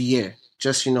good year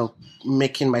just,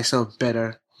 making myself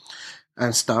better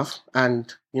and stuff.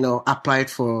 And, applied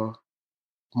for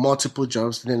multiple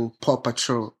jobs. Then Paw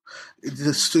Patrol.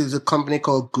 It's a company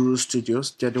called Guru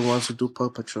Studios. They're the ones who do Paw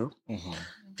Patrol.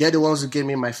 They're the ones who gave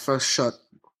me my first shot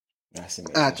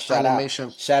at animation.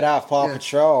 Shout out Paw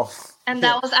Patrol. And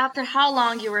that was after how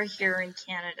long you were here in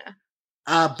Canada?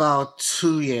 About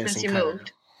 2 years. Since you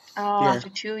moved. Oh, after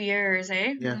 2 years,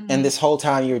 eh? Yeah. And this whole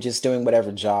time you were just doing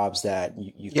whatever jobs that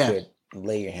you could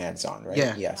lay your hands on, right?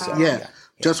 Yeah.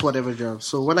 Just whatever job.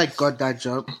 So when I got that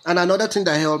job, and another thing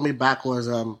that held me back was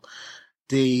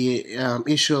the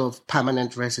issue of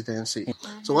permanent residency.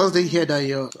 So once they hear that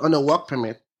you're on a work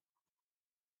permit,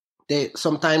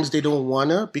 sometimes they don't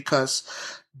wanna, because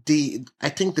I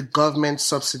think the government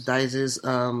subsidizes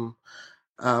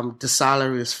the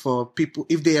salaries for people.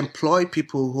 If they employ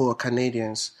people who are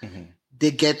Canadians,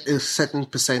 they get a certain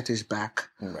percentage back.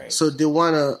 Right. So they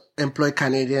want to employ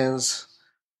Canadians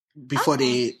before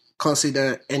they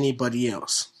consider anybody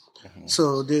else.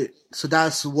 So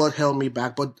that's what held me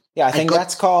back. But I think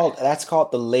that's called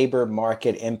the labor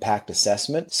market impact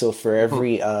assessment. So for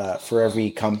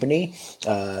every company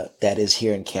that is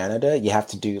here in Canada, you have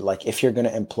to do, like, if you're going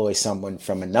to employ someone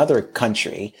from another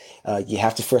country, you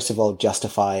have to first of all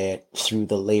justify it through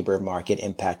the labor market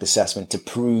impact assessment to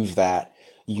prove that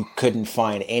you couldn't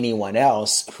find anyone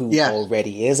else who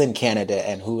already is in Canada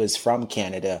and who is from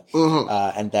Canada,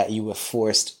 and that you were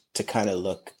forced to kind of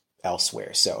look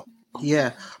elsewhere. So.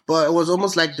 Yeah, but it was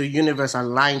almost like the universe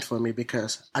aligned for me,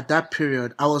 because at that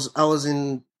period I was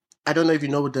in, I don't know if you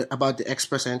know about the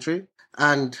Express Entry,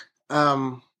 and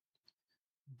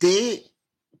they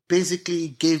basically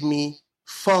gave me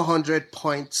 400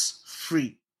 points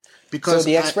free. Because so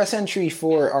the Express Entry,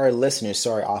 for our listeners,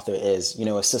 sorry, Arthur, is,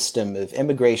 a system of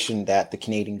immigration that the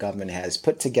Canadian government has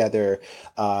put together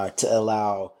to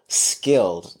allow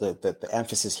skilled, the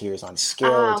emphasis here is on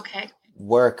skilled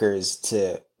workers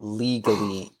to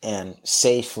legally and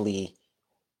safely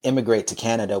immigrate to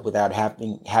Canada without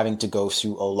having to go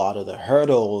through a lot of the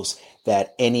hurdles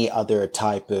that any other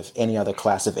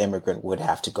class of immigrant would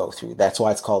have to go through. That's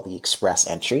why it's called the express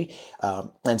entry.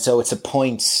 And so it's a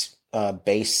points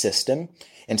based system.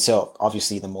 And so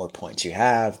obviously the more points you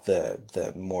have,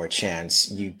 the more chance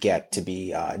you get to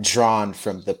be drawn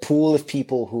from the pool of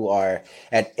people who are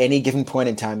at any given point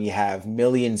in time. You have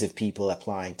millions of people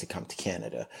applying to come to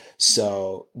Canada.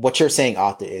 So what you're saying,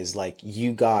 Arthur, is like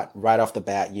you got right off the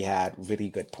bat, you had really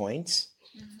good points.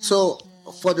 So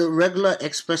for the regular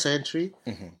express entry,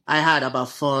 I had about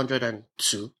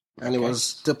 402. And it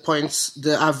was the points,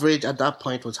 the average at that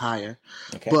point was higher.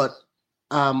 Okay. But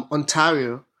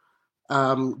Ontario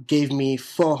gave me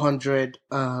 400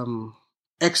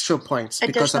 extra points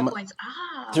because I'm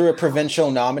through a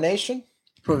provincial nomination.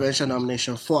 Provincial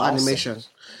nomination for animation,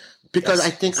 because I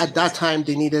think at that time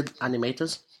they needed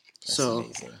animators.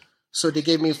 So they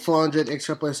gave me 400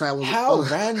 extra points. How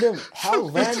random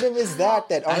is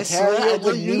that Ontario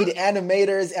would need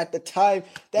animators at the time?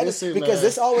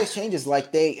 This always changes.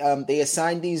 Like they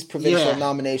assign these provincial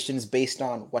nominations based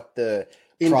on what the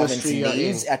province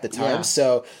needs at the time. Yeah.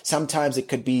 So sometimes it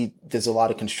could be there's a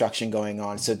lot of construction going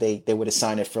on, so they would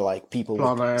assign it for like people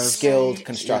with skilled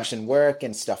construction work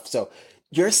and stuff. So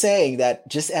you're saying that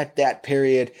just at that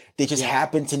period they just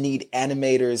happen to need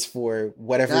animators for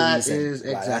whatever reason. That is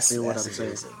exactly what I'm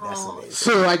saying. That's amazing.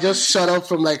 So I just shot up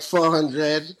from like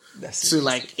 400 to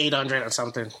like 800 or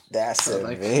something. That's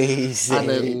amazing. And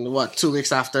then 2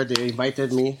 weeks after they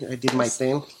invited me, I did my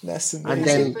thing. That's amazing.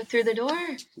 And then through the door.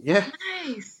 Yeah.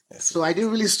 Nice. So I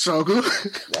didn't really struggle.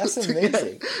 That's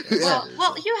amazing.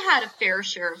 Well, you had a fair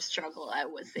share of struggle, I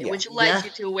would say, which led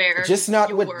you to where just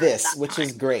not with this, which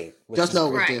is great. Just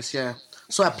not with this, yeah.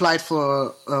 So I applied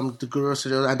for the Guru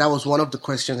Studio, and that was one of the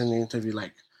questions in the interview,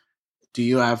 like, are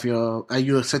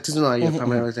you a citizen or are you a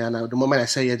permanent resident? And the moment I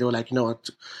said they were like, you know what,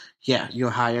 yeah, you're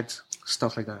hired,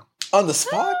 stuff like that. On the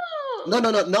spot? No,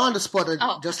 not on the spot.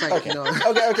 Just like, Okay.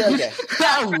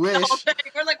 I wish.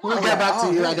 We're like, we'll get back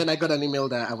to you. And then I got an email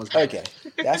that I was back. Okay.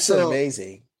 That's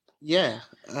amazing. Yeah.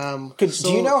 Do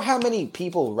you know how many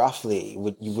people roughly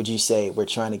would you say were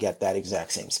trying to get that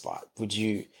exact same spot? Did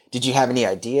you have any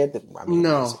idea that?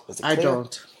 No, was it I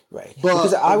don't. Right. But,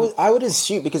 because I would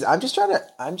assume, because I'm just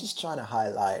trying to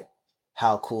highlight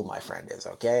how cool my friend is.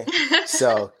 Okay.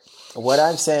 So what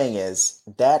I'm saying is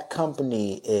that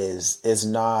company is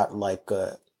not like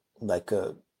a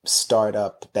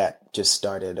startup that just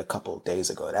started a couple of days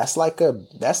ago. That's like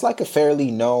a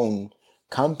fairly known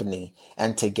company,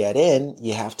 and to get in,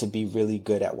 you have to be really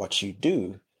good at what you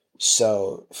do.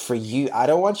 So for you, I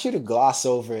don't want you to gloss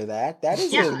over that. That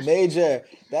is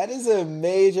a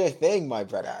major thing, my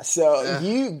brother. So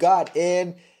you got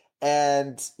in.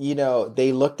 And,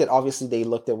 they looked at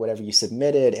whatever you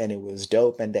submitted, and it was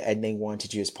dope, and they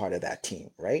wanted you as part of that team,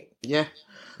 right? Yeah.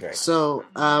 Right. So,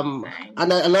 and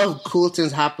a lot of cool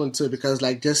things happened too, because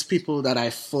like just people that I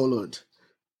followed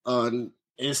on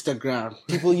Instagram.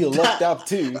 People you looked up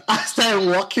to. I started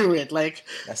working with, like,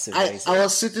 that's amazing. I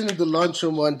was sitting in the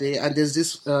lunchroom one day, and there's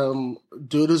this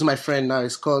dude who's my friend now.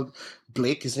 He's called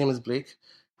Blake. His name is Blake.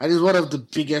 And he's one of the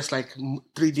biggest, like,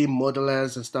 3D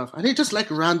modelers and stuff. And he just, like,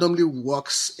 randomly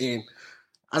walks in.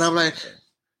 And I'm like,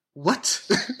 what?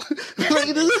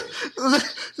 Like,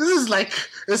 this is like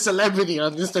a celebrity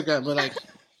on Instagram. But, like,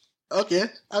 okay.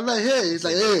 I'm like, hey. He's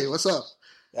like, hey, what's up?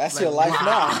 That's like, your life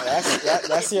now.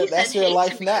 That's your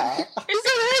life now.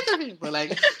 But,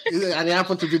 like, and he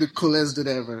happened to be the coolest dude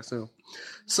ever. So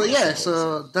yeah.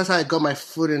 So that's how I got my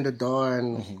foot in the door.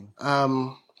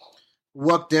 And,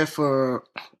 worked there for,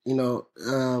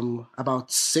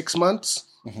 about 6 months.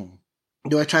 Mm-hmm.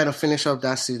 They were trying to finish up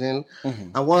that season.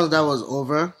 Mm-hmm. And once that was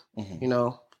over,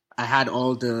 I had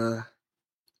all the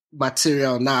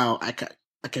material now. I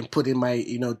can put in my,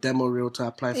 demo reel to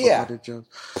apply for other jobs.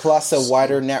 Plus a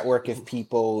wider network of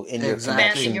people in your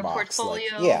connection your box.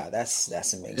 Portfolio. Like, that's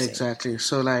amazing. Exactly.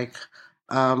 So like,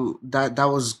 that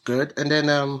was good. And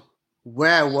then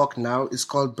where I work now is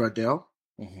called Bradell.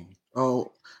 Mm-hmm.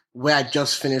 Where I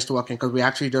just finished working, because we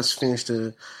actually just finished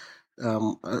the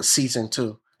season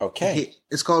 2. Okay.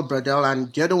 It's called Bradell, and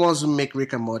they're the ones who make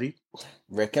Rick and Morty.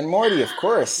 Rick and Morty, of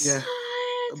course. Yeah.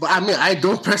 But I mean, I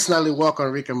don't personally work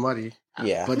on Rick and Morty.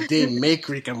 Yeah. But they make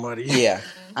Rick and Morty. Yeah.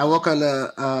 I work on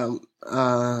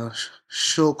a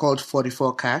show called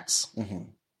 44 Cats,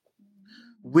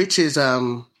 which is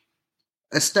a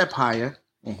step higher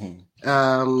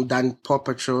than Paw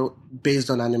Patrol based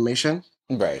on animation.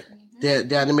 Right.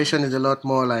 The animation is a lot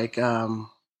more like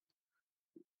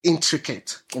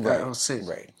intricate, right. I would say.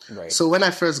 Right. So when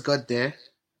I first got there,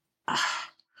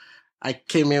 I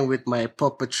came in with my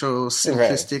Paw Patrol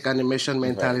simplistic animation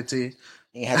mentality.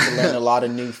 You had to learn a lot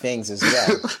of new things as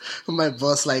well. My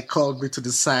boss like called me to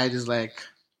the side. He's like,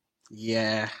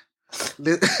 "Yeah,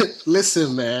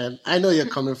 listen, man. I know you're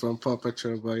coming from Paw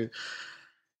Patrol, but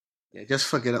yeah, just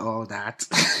forget all that."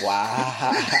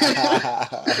 Wow.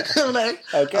 I'm like,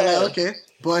 okay.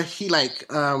 But he like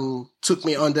took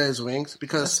me under his wings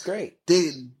because that's great.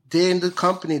 They in the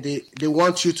company, they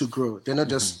want you to grow. They're not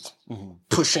just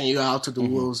pushing you out to the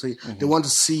wolves. They want to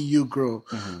see you grow.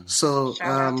 So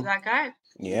shout out to that guy.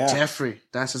 Yeah, Jeffrey,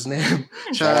 that's his name.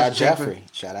 Shout out Jeffrey.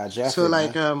 So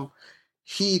like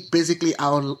he basically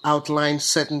outlined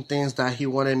certain things that he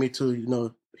wanted me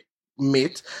to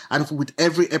meet, and with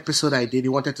every episode I did, he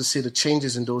wanted to see the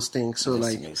changes in those things. So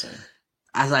that's like amazing.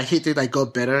 As I hit it, I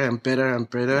got better and better and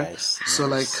better. Nice. So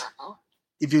like,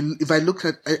 if I look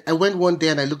at, I went one day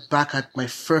and I looked back at my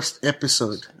first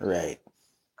episode, right,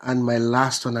 and my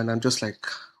last one, and I'm just like,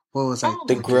 what was I?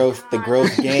 The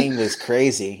growth game was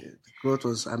crazy. Growth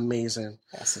was amazing.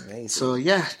 That's amazing. So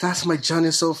yeah, that's my journey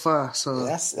so far. So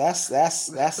that's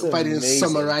if I didn't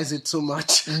summarize it too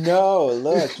much. No,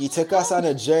 look, you took us on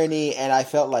a journey, and I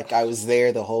felt like I was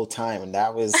there the whole time, and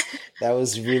that was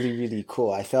really, really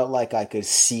cool. I felt like I could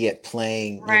see it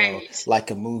playing, like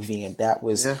a movie, and that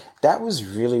was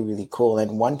really, really cool.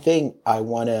 And one thing I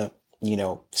want to,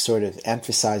 sort of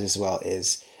emphasize as well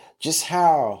is just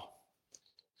how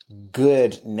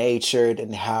good natured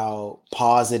and how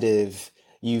positive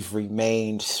you've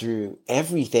remained through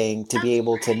everything to be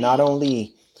able to not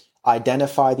only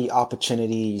identify the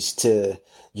opportunities to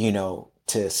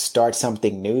start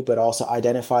something new, but also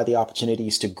identify the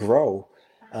opportunities to grow.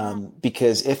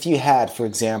 Because if you had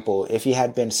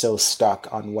been so stuck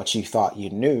on what you thought you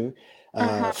knew,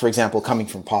 for example, coming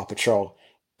from Paw Patrol,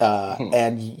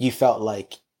 and you felt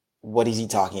like, what is he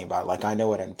talking about? Like, I know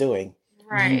what I'm doing.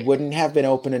 Right. You wouldn't have been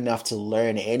open enough to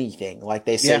learn anything. Like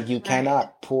they say, you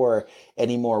cannot pour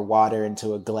any more water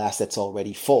into a glass that's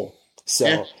already full.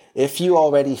 So if you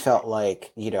already felt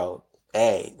like,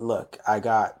 hey, look, I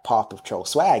got Paw Patrol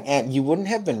swag, and you wouldn't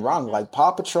have been wrong. Like,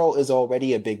 Paw Patrol is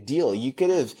already a big deal. You could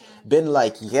have been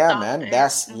like, yeah, man,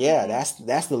 that's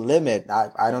the limit.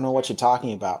 I don't know what you're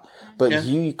talking about. But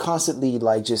you constantly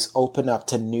like just open up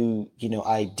to new,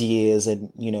 ideas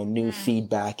and, new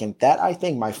feedback. And that, I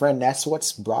think, my friend, that's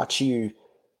what's brought you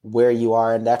where you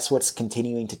are. And that's what's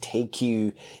continuing to take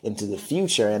you into the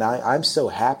future. And I'm so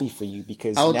happy for you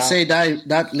because I would say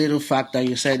that little fact that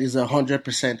you said is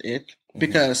 100% it.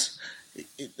 Because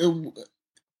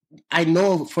I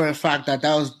know for a fact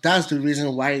that's the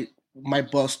reason why my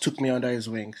boss took me under his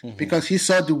wings, because he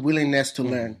saw the willingness to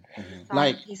learn.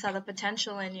 Like he saw the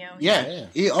potential in you. Yeah.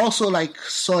 He also like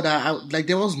saw that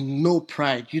there was no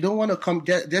pride. You don't want to come.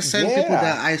 There's certain people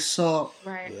that I saw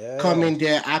come in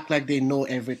there act like they know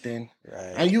everything,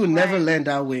 and you will never learn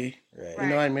that way. You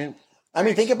know what I mean? I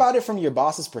mean, think about it from your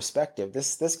boss's perspective.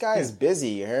 This guy is busy.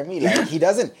 You hear me? Like he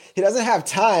doesn't have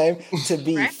time to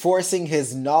be forcing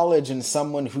his knowledge in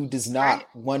someone who does not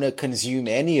want to consume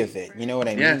any of it. You know what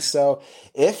I mean? So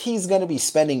if he's going to be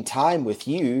spending time with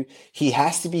you, he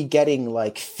has to be getting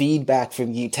like feedback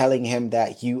from you, telling him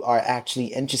that you are actually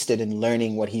interested in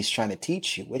learning what he's trying to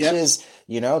teach you, which is,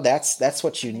 that's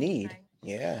what you need.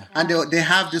 Yeah. And they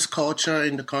have this culture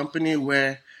in the company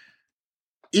where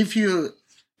if you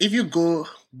go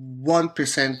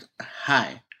 1%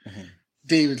 high,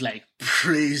 they would like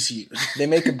praise you. They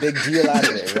make a big deal out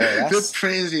of it, right? They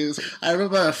praise you. I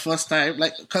remember the first time,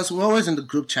 because we're always in the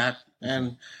group chat,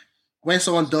 and when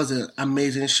someone does an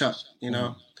amazing shot,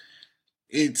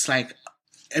 it's like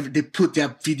they put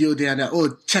their video there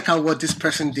and check out what this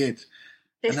person did.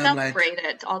 They celebrate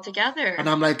it all together. And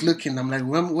I'm like looking,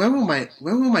 when will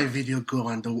my video go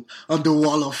on the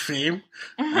wall of fame?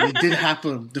 And it did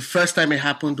happen. The first time it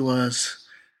happened was,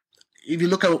 if you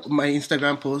look at my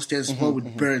Instagram post, there's one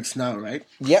with birds now, right?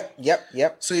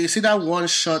 Yep. So you see that one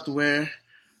shot where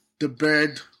the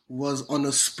bird was on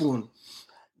a spoon,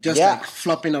 just like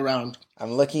flopping around.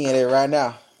 I'm looking at it right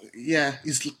now. Yeah,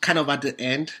 it's kind of at the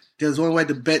end. There's one where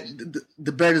the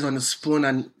bird is on a spoon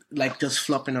and like just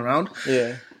flopping around.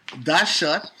 Yeah. That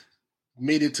shot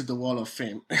made it to the Wall of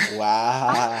Fame.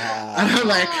 Wow. And I'm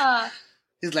like,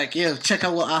 he's like, yeah, check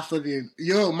out what Afro did.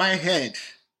 Yo, my head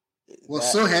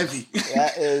was so heavy.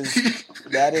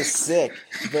 That is sick.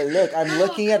 But look, I'm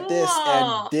looking at this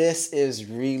and this is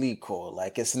really cool.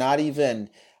 Like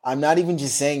I'm not even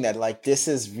just saying that. Like, this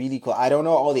is really cool. I don't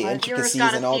know all the intricacies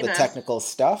and all the technical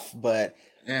stuff, but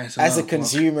as a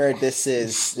consumer, this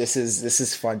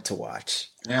is fun to watch.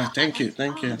 Yeah, thank you.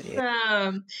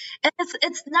 And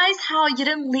it's nice how you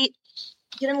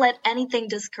didn't let anything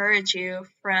discourage you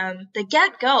from the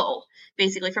get-go,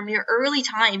 basically from your early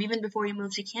time, even before you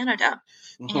moved to Canada,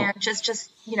 and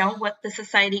just what the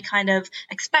society kind of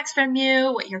expects from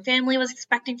you, what your family was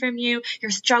expecting from you,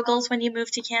 your struggles when you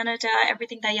moved to Canada,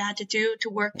 everything that you had to do to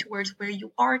work towards where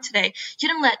you are today. You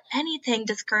didn't let anything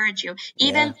discourage you,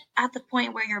 even at the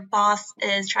point where your boss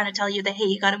is trying to tell you that, hey,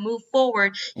 you got to move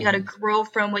forward, you got to grow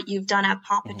from what you've done at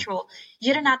Paw Patrol.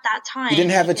 You didn't at that time. You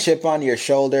didn't have a chip on your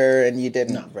shoulder, and you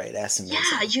didn't. Right, that's amazing.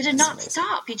 Yeah, you did not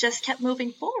stop. You just kept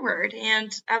moving forward,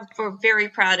 and we're very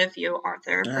proud of you,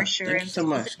 Arthur, for sure. Thank you so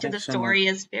much. The story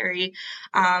is very,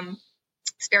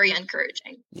 it's very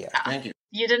encouraging. Yeah, thank you.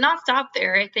 You did not stop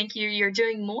there. I think you're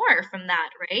doing more from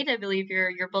that, right? I believe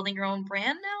you're building your own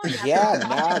brand now.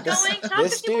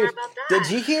 This dude. Did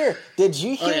you hear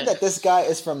that this guy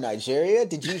is from Nigeria?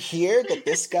 Did you hear that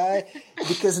this guy?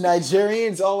 Because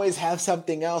Nigerians always have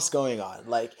something else going on.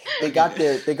 Like they got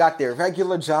their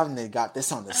regular job, and they got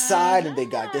this on the side, and they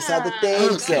got this other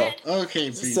thing.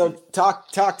 So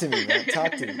talk to me, man.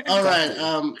 Talk to me. All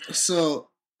right. So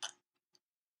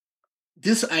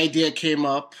this idea came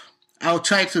up. I'll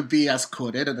try to be as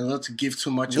coded and not to give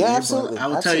too much away, but I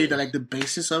will tell you the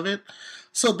basis of it.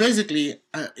 So basically,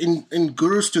 in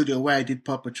Guru Studio, where I did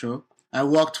Paw Patrol, I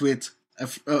worked with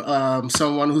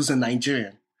someone who's a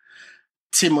Nigerian.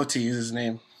 Timothy is his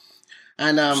name.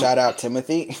 And shout out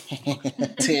Timothy.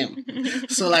 Tim.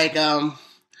 So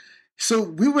so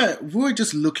we were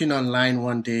just looking online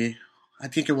one day. I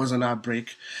think it was on our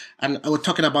break, and I was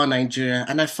talking about Nigeria,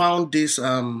 and I found this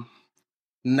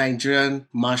Nigerian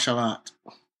martial art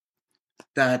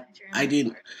that I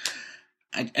didn't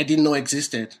know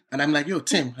existed. And I'm like, yo,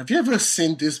 Tim, have you ever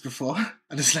seen this before?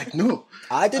 And it's like, no.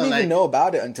 I didn't even know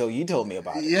about it until you told me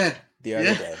about it. Yeah. The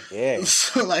other day. Yeah.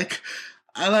 So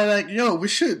I'm like, yo, we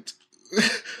should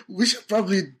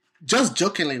probably, just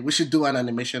jokingly, we should do an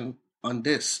animation on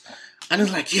this. And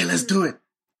it's like, yeah, let's do it.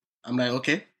 I'm like,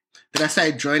 okay. Then I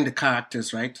started drawing the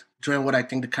characters, right? Drawing what I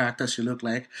think the characters should look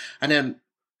like. And then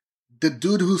the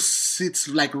dude who sits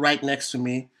right next to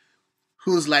me,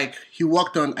 who's he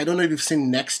worked on, I don't know if you've seen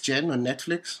Next Gen on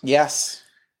Netflix. Yes.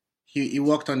 He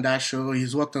worked on that show.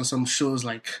 He's worked on some shows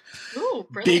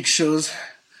big shows.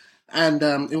 And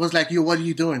it was like, yo, what are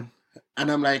you doing?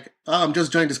 And I'm like, oh, I'm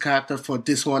just drawing this character for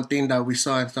this one thing that we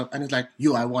saw and stuff. And it's like,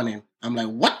 yo, I want him. I'm like,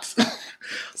 what?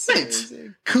 Wait,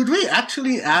 could we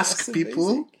actually ask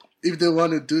people if they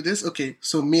want to do this? Okay,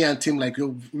 so me and Tim, we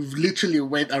literally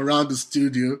went around the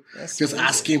studio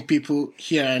asking people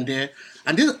here and there.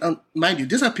 And this, mind you,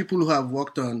 these are people who have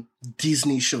worked on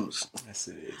Disney shows. That's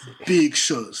amazing. Big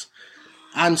shows.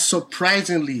 And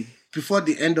surprisingly, before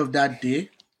the end of that day,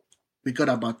 we got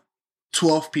about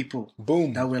 12 people.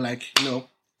 Boom. That were like, Boom.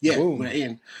 We're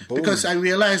in. Boom. Because I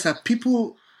realized that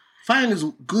people find it's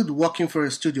good working for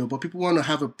a studio, but people want to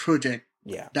have a project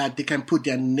that they can put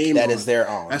their name on. That is their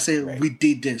own. I say, we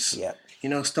did this.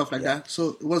 Yep. Stuff like that.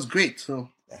 So it was great. So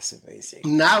that's amazing.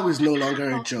 Now it's no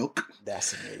longer a joke.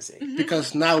 That's amazing.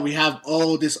 Because now we have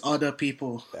all these other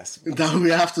people that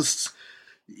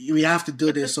we have to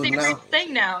do this. So now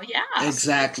thing now, yeah.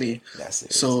 Exactly. That's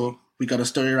amazing. So we got a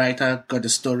story writer, got the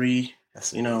story.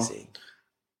 That's amazing.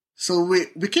 So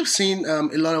we keep seeing a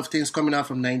lot of things coming out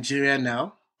from Nigeria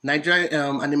now. Nigeria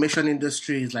animation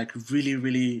industry is really,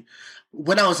 really.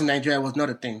 When I was in Nigeria, it was not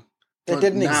a thing. It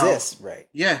didn't exist, right?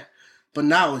 Yeah, but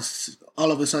now it's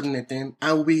all of a sudden a thing,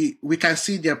 and we can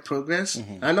see their progress.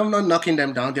 Mm-hmm. And I'm not knocking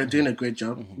them down; they're doing a great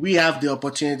job. Mm-hmm. We have the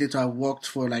opportunity to have worked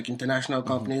for international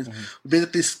companies. Mm-hmm. We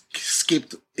basically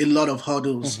skipped a lot of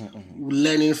hurdles,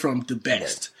 learning from the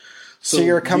best. So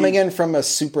you're coming in from a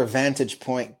super vantage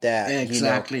point that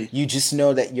exactly you just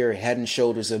know that you're head and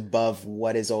shoulders above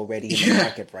what is already in the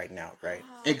market right now, right?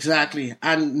 Exactly.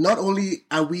 And not only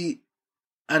are we,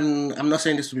 and I'm not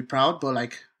saying this to be proud,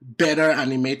 but better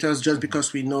animators just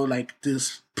because we know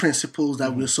these principles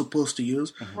that we're supposed to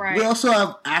use. Right. We also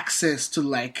have access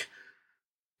to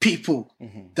people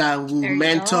that will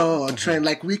mentor or train.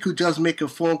 We could just make a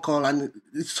phone call, and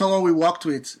someone we worked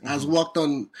with has worked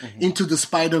on Into the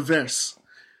Spider-Verse.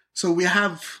 So we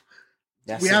have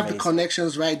the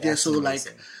connections right there. So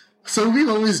amazing. So we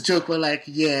always joke, we're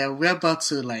we're about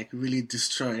to really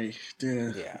destroy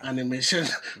the animation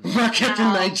market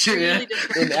in Nigeria.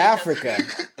 In Africa.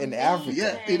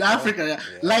 Yeah, in Africa.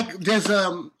 Yeah. There's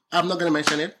I'm not going to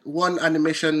mention it. One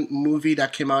animation movie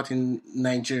that came out in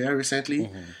Nigeria recently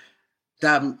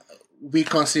that we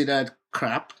considered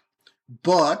crap,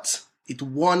 but it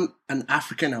won an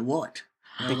African award.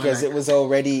 Because it was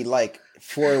already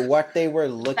for what they were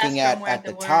looking at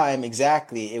the time,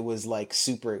 exactly, it was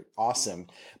super awesome.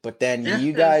 But then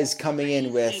you guys coming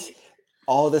in with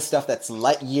all the stuff that's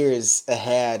light years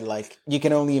ahead, like you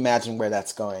can only imagine where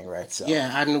that's going, right? So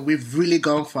yeah, and we've really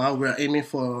gone far. We're aiming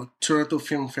for Toronto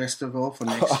Film Festival for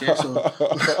next year, so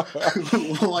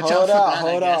watch out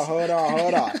for that.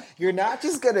 Hold on. You're not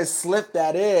just gonna slip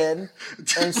that in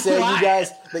and say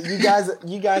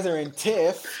you guys are in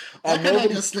TIFF. And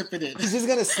nobody just slip it in. He's just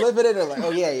gonna slip it in and like, oh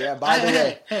yeah. By the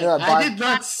way, I did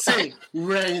not say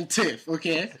we're in TIFF.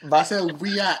 Okay, I said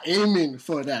we are aiming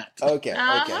for that. Okay.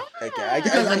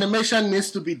 Because animation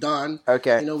needs to be done.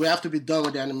 Okay, we have to be done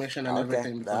with the animation and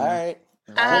everything. All right.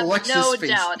 No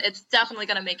doubt, it's definitely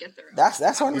gonna make it through. That's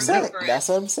what I'm saying. That's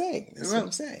what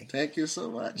I'm saying. Thank you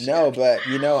so much. No, but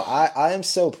I am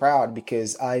so proud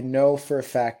because I know for a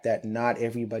fact that not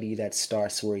everybody that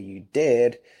starts where you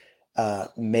did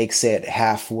makes it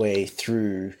halfway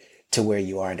through to where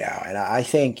you are now. And I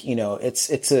think,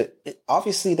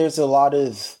 obviously there's a lot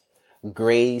of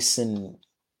grace and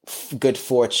good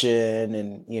fortune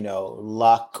and,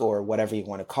 luck or whatever you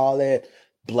want to call it,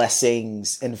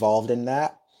 blessings involved in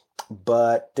that.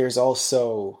 But there's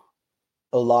also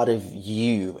a lot of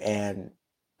you, and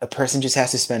a person just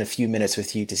has to spend a few minutes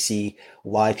with you to see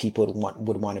why people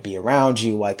would want to be around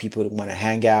you, why people would want to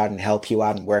hang out and help you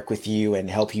out and work with you and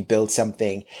help you build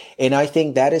something. And I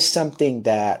think that is something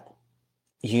that,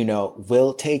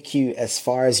 will take you as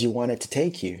far as you want it to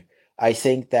take you. I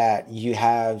think that you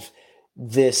have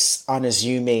this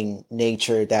unassuming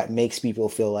nature that makes people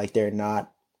feel like they're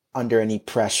not under any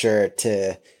pressure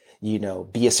to,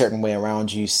 be a certain way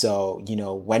around you. So,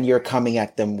 when you're coming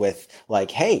at them with like,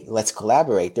 hey, let's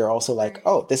collaborate, they're also like,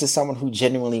 oh, this is someone who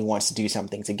genuinely wants to do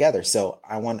something together. So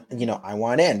I want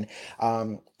in.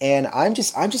 And I'm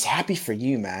just happy for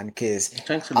you, man, because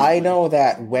I know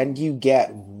that when you get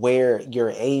where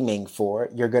you're aiming for,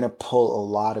 you're going to pull a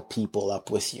lot of people up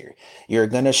with you. You're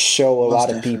going to show a lot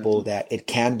of people that it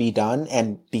can be done.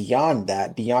 And beyond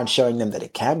that, beyond showing them that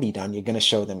it can be done, you're going to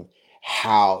show them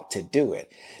how to do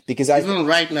it. Because even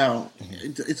right now,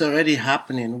 it's already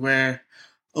happening where,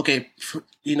 when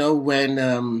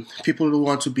people who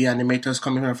want to be animators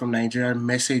coming from Nigeria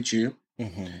message you,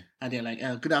 and they're like,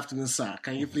 good afternoon, sir.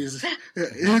 Can you please,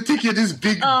 you think you're this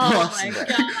big boss. Oh my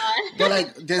God.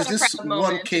 But there's this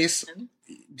one case,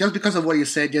 just because of what you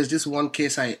said, there's this one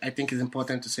case I think is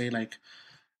important to say,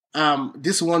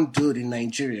 this one dude in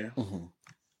Nigeria,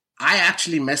 I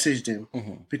actually messaged him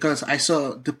because I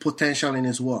saw the potential in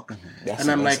his work. And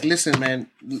I'm like, listen, man,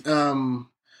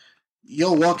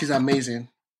 your work is amazing.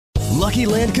 Lucky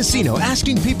Land Casino,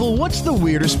 asking people, what's the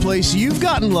weirdest place you've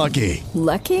gotten lucky?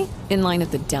 Lucky? In line at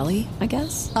the deli, I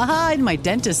guess? Aha, in my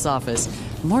dentist's office.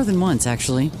 More than once,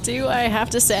 actually. Do I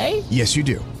have to say? Yes, you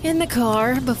do. In the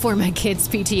car before my kids'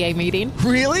 PTA meeting.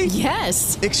 Really?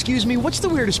 Yes. Excuse me, what's the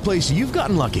weirdest place you've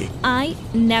gotten lucky? I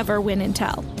never win and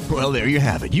tell. Well, there you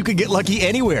have it. You can get lucky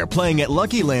anywhere, playing at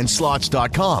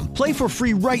LuckyLandSlots.com. Play for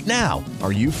free right now.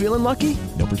 Are you feeling lucky?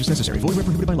 No purchase necessary. Void where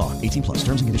prohibited by law. 18+.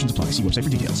 Terms and conditions apply. See website for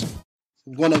details.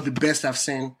 One of the best I've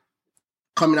seen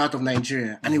coming out of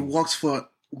Nigeria, and it works for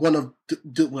one of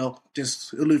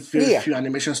just only few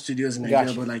animation studios in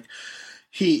Nigeria, but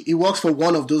he works for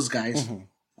one of those guys,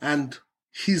 and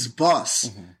his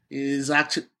boss is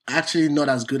actually not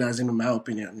as good as him, in my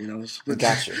opinion.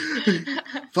 Gotcha.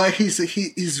 But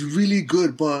he's really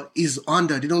good, but he's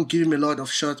under. They don't give him a lot of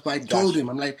shots. But I told him,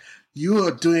 I'm like, you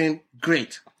are doing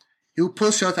great. He'll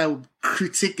post shots. I will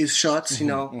critique his shots.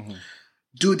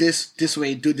 Do this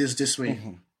way. Do this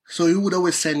way. So he would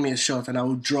always send me a shot, and I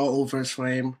would draw overs for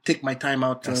him, take my time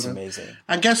out. That's amazing.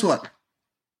 And guess what?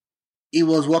 He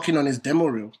was working on his demo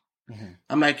reel.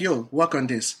 I'm like, yo, work on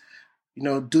this.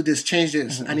 Do this, change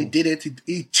this. And he did it.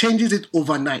 He changes it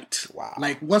overnight. Wow.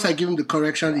 Once I give him the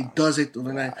correction, he does it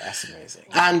overnight. Wow, that's amazing.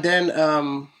 And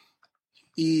then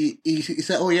he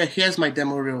said, oh yeah, here's my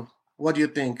demo reel. What do you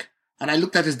think? And I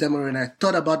looked at his demo reel and I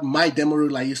thought about my demo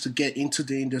reel I used to get into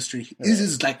the industry. Right. This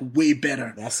is way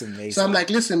better. That's amazing. So I'm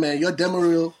like, listen, man, your demo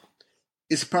reel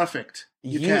is perfect.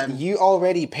 You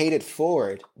already paid it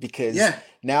forward because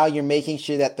now you're making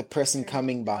sure that the person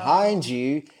coming behind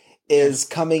you is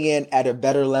coming in at a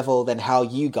better level than how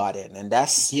you got in. And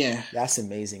that's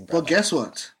amazing, brother. But guess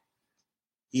what?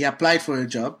 He applied for a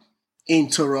job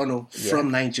in Toronto from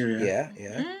Nigeria.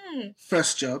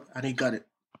 First job, and he got it.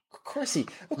 Of course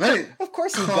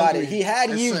he got it. He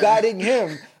had you guiding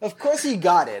him. Of course he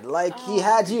got it. He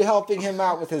had you helping him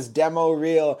out with his demo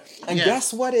reel. And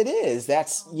guess what it is?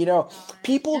 That's,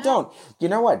 people don't. You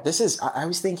know what? I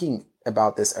was thinking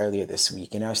about this earlier this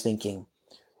week, and I was thinking,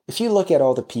 if you look at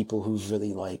all the people who've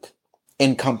really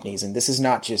in companies, and this is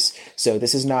not just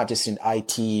in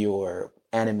IT or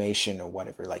animation or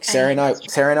whatever. Sarah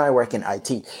and I work in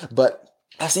IT, but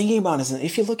I was thinking about this, and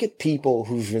if you look at people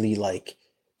who's really like,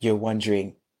 you're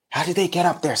wondering, how did they get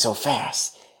up there so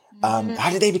fast? How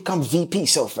did they become VP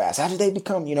so fast? How did they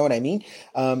become, you know what I mean?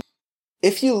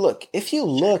 If you look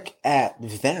at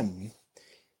them,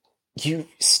 you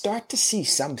start to see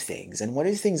some things. And one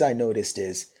of the things I noticed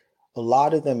is a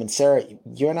lot of them, and Sarah,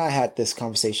 you and I had this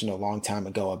conversation a long time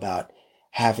ago about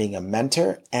having a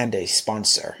mentor and a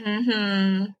sponsor.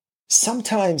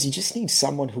 Sometimes you just need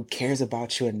someone who cares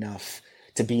about you enough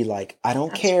to be like, I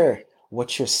don't care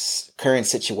what your current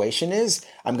situation is.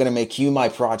 I'm going to make you my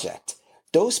project.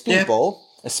 Those people,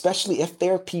 especially if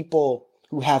they're people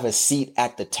who have a seat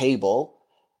at the table,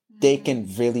 they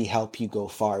can really help you go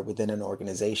far within an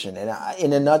organization. And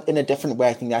in a different way,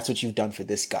 I think that's what you've done for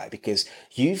this guy, because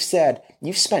you've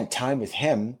spent time with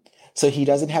him so he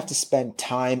doesn't have to spend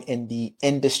time in the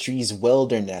industry's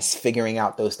wilderness figuring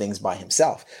out those things by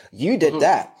himself. You did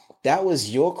that. That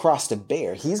was your cross to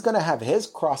bear. He's going to have his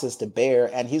crosses to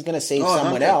bear, and he's going to save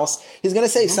someone else. He's going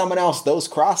to save someone else those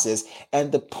crosses.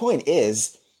 And the point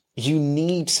is, you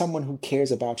need someone who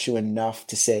cares about you enough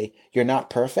to say, you're not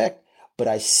perfect, but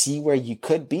I see where you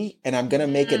could be, and I'm going to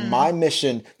make it my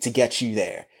mission to get you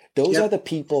there. Those are the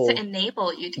people to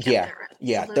enable you to get there.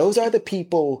 Yeah. Those are the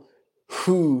people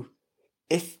who,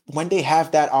 when they have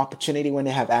that opportunity, when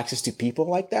they have access to people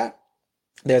like that,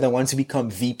 they're the ones who become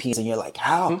VPs, and you're like,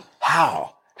 how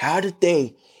did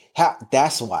they,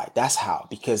 that's how,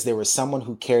 because there was someone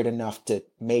who cared enough to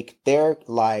make their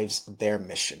lives their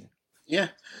mission. Yeah.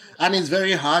 And it's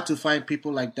very hard to find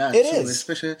people like that.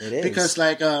 Especially because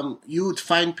like, you would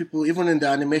find people even in the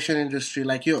animation industry,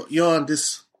 like you're on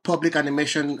this public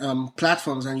animation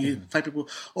platforms, and you find people,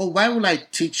 why would I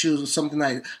teach you something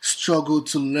I struggle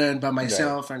to learn by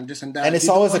myself and this and that? And it's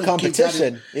always a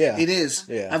competition. It is.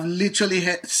 Yeah. I've literally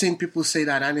seen people say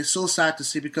that, and it's so sad to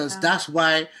see, because that's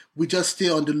why we just stay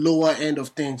on the lower end of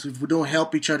things. If we don't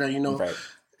help each other,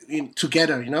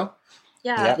 together,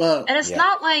 Yeah. Well, and it's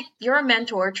not like your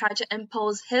mentor tried to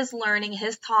impose his learning,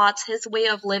 his thoughts, his way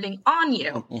of living on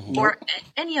you or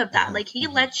any of that. Like, he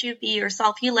let you be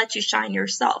yourself. He let you shine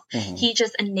yourself. He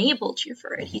just enabled you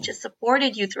for it. He just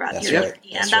supported you throughout your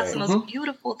journey. And that's the most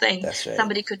beautiful thing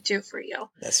somebody could do for you.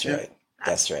 That's right.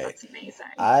 That's right. That's amazing.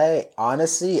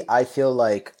 I feel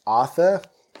like, Arthur,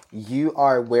 you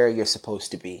are where you're supposed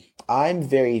to be. I'm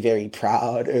very, very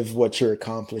proud of what you're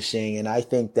accomplishing, and I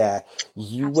think that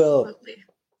you will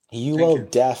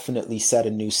definitely set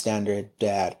a new standard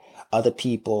that other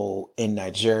people in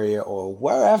Nigeria or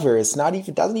wherever,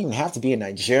 doesn't even have to be a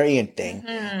Nigerian thing,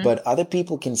 but other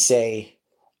people can say,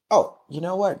 oh, you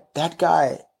know what, that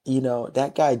guy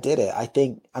did it. I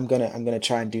think I'm gonna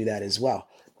try and do that as well.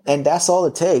 And that's all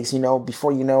it takes,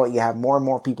 before you know it, you have more and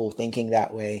more people thinking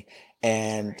that way.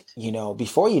 And,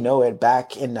 before you know it,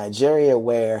 back in Nigeria,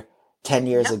 where 10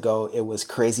 years ago, it was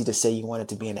crazy to say you wanted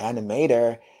to be an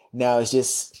animator. Now it's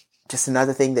just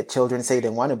another thing that children say they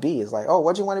want to be. It's like, oh,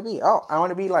 what do you want to be? Oh, I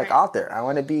want to be like Arthur. I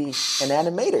want to be an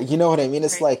animator. You know what I mean?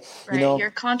 It's like,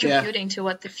 you're contributing to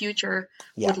what the future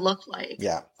would look like.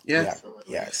 Yeah.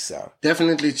 So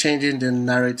definitely changing the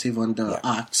narrative on the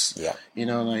arts.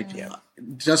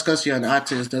 Just because you're an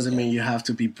artist doesn't mean you have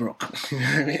to be broke. You know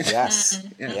what I mean? Yes.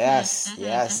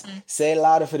 Say it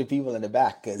louder for the people in the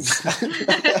back, because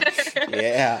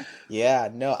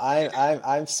No,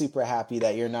 I'm super happy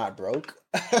that you're not broke.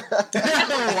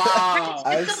 Wow!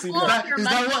 Is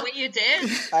that what you did?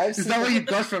 Is that what you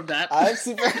got from that? I'm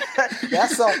super.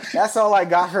 That's all I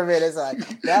got from it. Is like,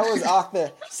 that was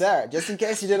Arthur. Sarah, just in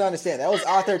case you didn't understand, that was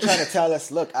Arthur trying to tell us,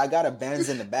 look, I got a Benz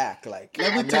in the back. Like,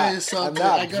 let me tell you something.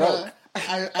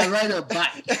 I ride a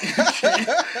bike.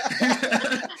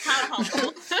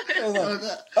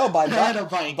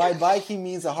 By bike he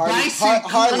means a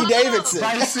Harley Davidson.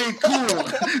 Bicycle.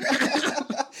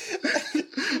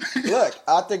 Look,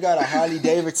 Arthur got a Harley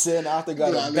Davidson. Arthur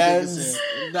got a Benz.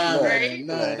 No.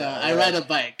 I ride a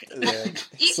bike.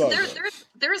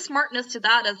 There's smartness to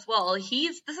that as well.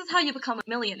 This is how you become a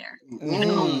millionaire.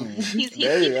 He's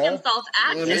keeping himself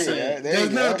active.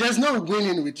 There's no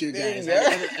winning with you guys.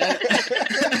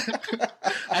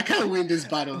 I can't win this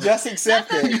battle. Just accept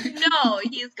it. No,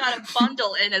 he's got a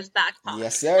bundle in his back pocket.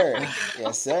 Yes, sir. Okay,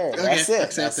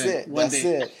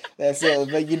 That's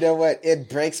it. But you know what? It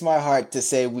breaks my heart to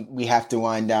say we have to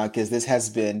wind down, because this has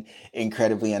been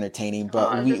incredibly entertaining.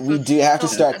 But we do have to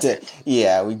start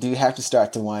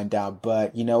to wind down.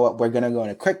 But you know what? We're going to go on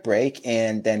a quick break,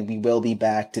 and then we will be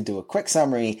back to do a quick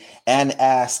summary and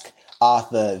ask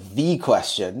Arthur the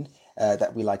question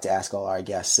that we like to ask all our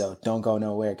guests. So don't go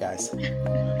nowhere, guys.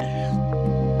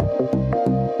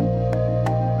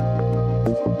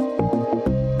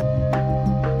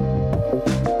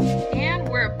 And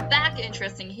we're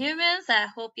I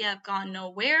hope you have gone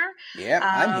nowhere. Yeah,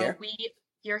 I'm here.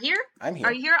 You're here? I'm here.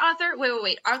 Are you here, Arthur?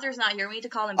 Wait. Arthur's not here. We need to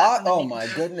call him back. Oh my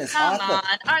goodness, Come Arthur.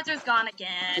 on, Arthur's gone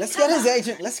again. Let's get his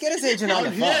agent on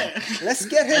the phone. Let's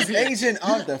get his agent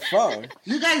on the phone.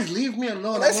 You guys leave me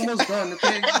alone. I'm almost done,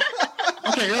 okay?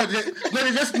 Okay,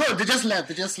 they just left.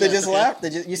 They just left?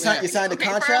 You signed a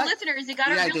contract? For our listeners, you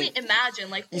gotta really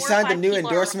imagine, like, 4 you or signed 5 a new people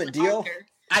endorsement deal? Arthur.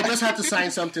 I just had to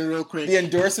sign something real quick. The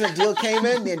endorsement deal came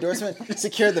in. The endorsement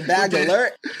secured the bag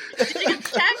alert. Did you get the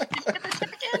check? Did you get the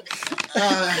check in?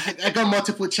 I got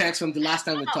multiple checks from the last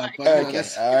time we talked. But, okay,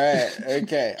 all right.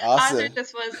 Okay, awesome. Arthur,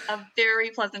 this was a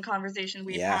very pleasant conversation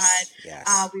we've had.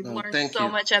 Yes. We've learned so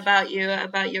much about you,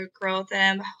 about your growth,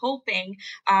 and I'm hoping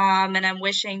and I'm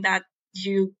wishing that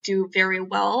you do very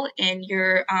well in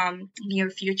your near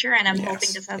future, and I'm hoping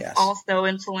this has also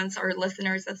influenced our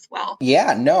listeners as well.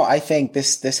 Yeah, no, I think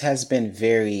this has been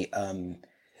very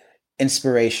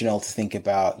inspirational to think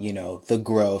about, the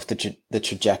growth, the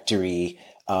trajectory,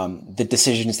 the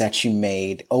decisions that you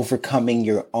made, overcoming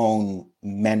your own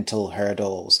mental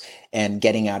hurdles and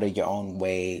getting out of your own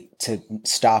way to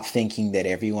stop thinking that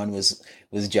everyone was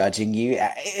judging you.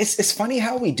 It's funny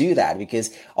how we do that,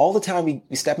 because all the time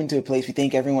we step into a place, we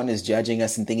think everyone is judging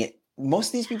us and thinking most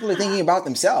of these people are thinking about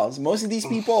themselves. Most of these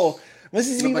people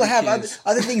have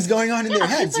other things going on in their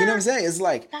heads. You know what I'm saying? It's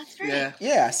like, that's right.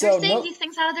 Yeah. So they're saying these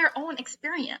things out of their own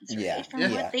experience, right? From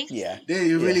what they see.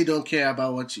 You really don't care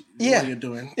about what you're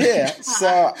doing. Yeah.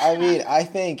 So, I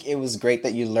think it was great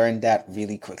that you learned that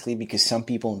really quickly, because some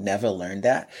people never learn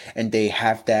that, and they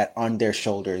have that on their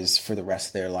shoulders for the rest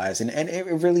of their lives. And it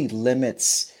really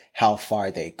limits how far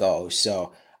they go.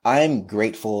 So I'm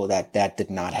grateful that did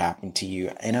not happen to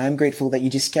you. And I'm grateful that you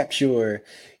just kept your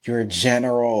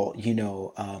general,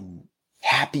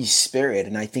 happy spirit.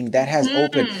 And I think that has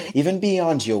opened, even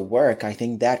beyond your work, I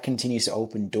think that continues to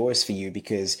open doors for you,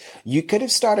 because you could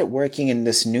have started working in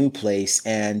this new place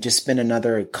and just been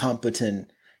another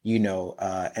competent,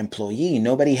 employee.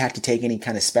 Nobody had to take any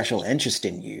kind of special interest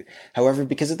in you. However,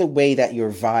 because of the way that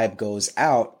your vibe goes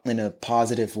out in a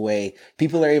positive way,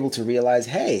 people are able to realize,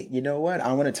 hey, you know what?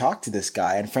 I want to talk to this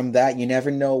guy. And from that, you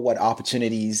never know what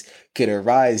opportunities could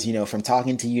arise. From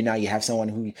talking to you now, you have someone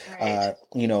who,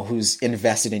 who's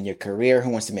invested in your career, who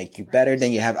wants to make you better.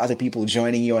 Then you have other people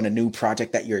joining you on a new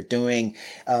project that you're doing.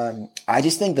 I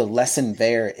just think the lesson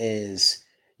there is,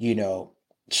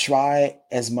 try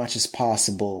as much as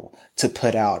possible to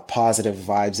put out positive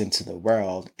vibes into the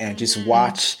world, and just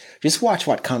watch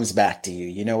what comes back to you.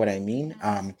 You know what I mean?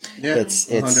 It's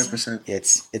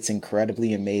 100%. It's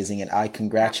incredibly amazing, and I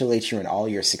congratulate you on all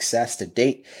your success to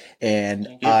date.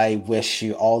 And I wish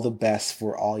you all the best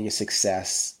for all your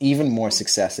success, even more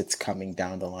success that's coming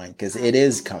down the line, because it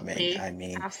is coming.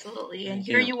 Absolutely. And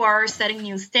here you are setting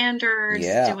new standards,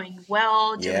 doing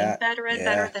well, doing better and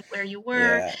better than where you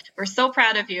were. Yeah. We're so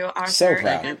proud of you, Arthur. So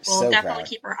proud. And we'll definitely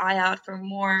keep our eye out for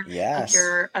more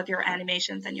of your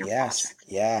animations and your projects.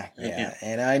 Yeah.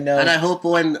 And I know. And I hope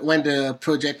when the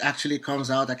project actually comes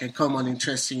out, I can come on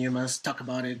Interesting Humans, talk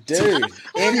about it. Dude,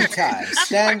 anytime.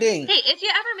 Standing. Hey, if you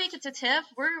ever make it to TIFF,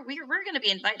 we're going to be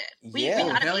invited. We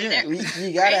gotta be there.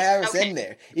 You gotta have us in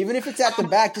there. Even if it's at the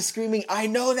back, just screaming, I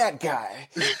know that guy.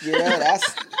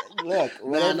 Look.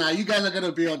 No, you guys are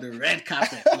gonna be on the red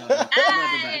carpet.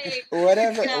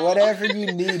 Whatever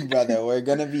you need, brother, we're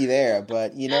gonna be there.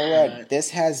 But you know what? This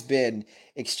has been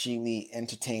extremely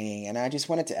entertaining, and I just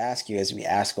wanted to ask you, as we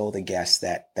ask all the guests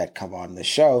that come on the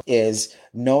show, is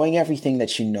knowing everything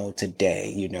that you know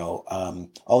today,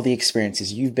 all the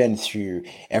experiences you've been through,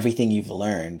 everything you've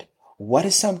learned, what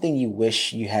is something you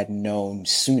wish you had known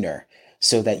sooner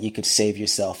so that you could save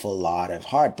yourself a lot of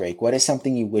heartbreak? What is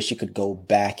something you wish you could go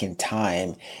back in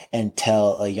time and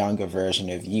tell a younger version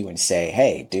of you and say,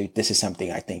 hey, dude, this is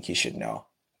something I think you should know?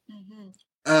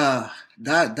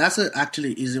 That's an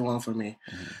actually easy one for me.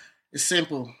 It's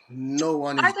simple. No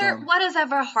one is Arthur, dumb. what is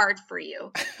ever hard for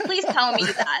you? Please tell me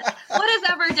that. What is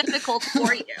ever difficult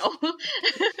for you?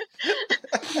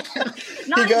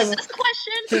 This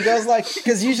question. He goes like,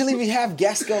 because usually we have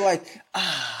guests go like,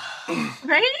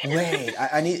 right?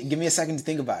 Wait, give me a second to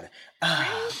think about it.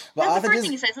 Right? But that's the first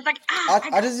thing he says. It's like,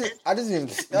 I just even.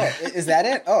 Oh, is that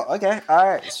it? Oh, okay, all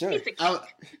right, sure.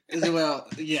 Well,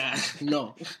 yeah,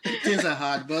 no, things are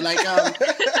hard, but like, not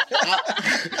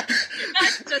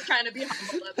just trying to be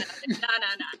humble about it.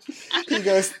 No. He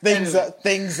goes,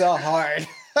 things are hard.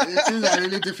 Things are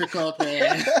really difficult,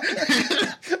 man.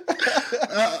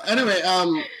 Anyway,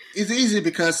 it's easy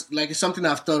because like it's something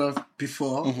I've thought of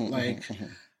before, and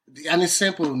it's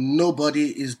simple. Nobody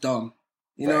is dumb.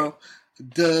 You know,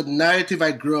 the narrative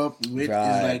I grew up with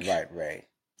is like, right.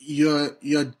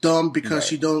 You're dumb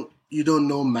because you don't you don't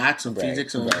know maths or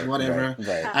physics or whatever,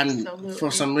 and for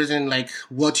some reason, like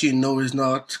what you know is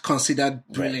not considered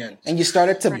brilliant. And you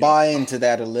started to buy into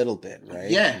that a little bit, right?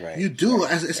 Yeah, you do,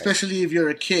 especially if you're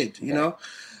a kid, you know.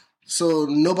 So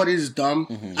nobody's dumb,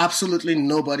 absolutely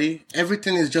nobody.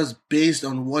 Everything is just based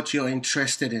on what you're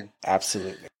interested in.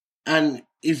 Absolutely. And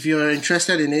if you're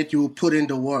interested in it, you will put in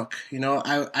the work. You know,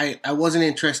 I wasn't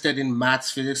interested in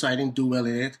maths, physics, so I didn't do well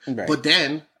in it. Right. But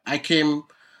then I came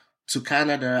to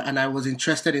Canada and I was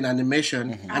interested in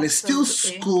animation, and it's still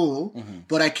school,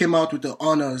 but I came out with the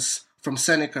honors from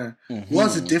Seneca.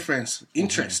 What's the difference?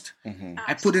 Interest.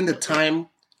 I put in the time,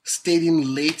 stayed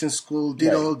in late in school,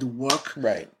 did all the work.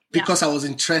 Because I was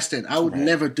interested. I would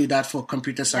never do that for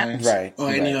computer science or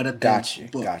any other thing.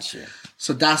 Got you.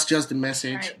 So that's just the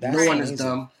message. No one is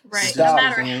dumb. Right. No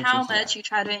matter how much you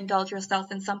try to indulge yourself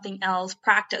in something else,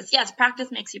 practice. Yes,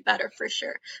 practice makes you better for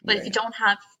sure. But if you don't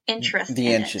have interest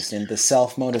and the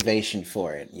self-motivation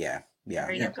for it. There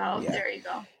you go. There you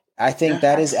go. I think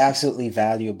that is absolutely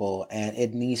valuable, and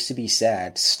it needs to be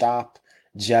said. Stop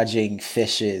judging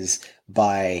fishes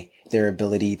by their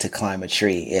ability to climb a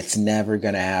tree. It's never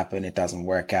going to happen. It doesn't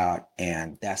work out.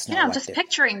 And that's not I'm just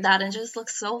picturing that and it just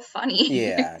looks so funny.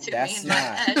 Yeah, that's not.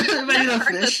 I've never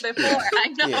heard this before. I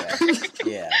know.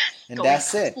 Yeah. And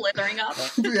that's it. Slithering up.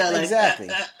 Exactly.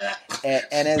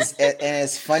 And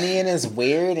as funny and as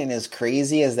weird and as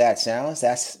crazy as that sounds,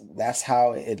 that's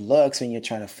how it looks when you're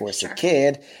trying to force a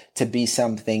kid to be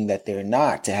something that they're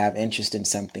not, to have interest in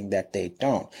something that they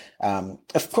don't.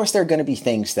 Of course, there are going to be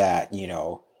things that, you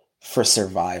know, for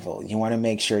survival, you want to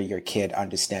make sure your kid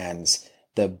understands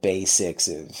the basics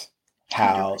of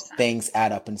how 100%. Things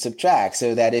add up and subtract,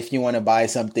 so that if you want to buy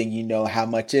something, you know how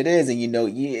much it is, and you know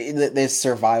there's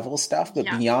survival stuff. But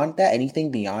beyond that,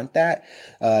 anything beyond that,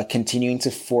 continuing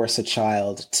to force a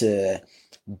child to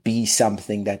be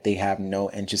something that they have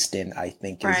no interest in, I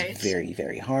think is very,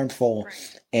 very harmful.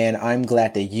 And I'm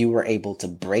glad that you were able to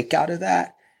break out of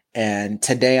that. And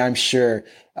today, I'm sure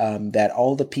that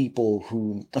all the people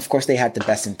who, of course, they had the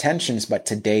best intentions, but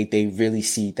today they really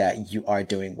see that you are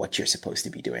doing what you're supposed to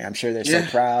be doing. I'm sure they're so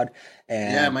proud.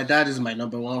 And my dad is my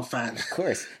number one fan. Of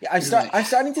course. I'm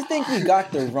starting to think we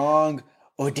got the wrong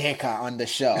Odeka on the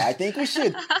show. I think we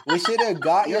should have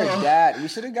got your dad. We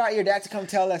should have got your dad to come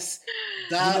tell us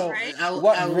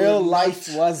what real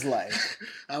life was like.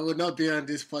 I would not be on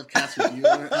this podcast with you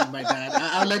and my dad.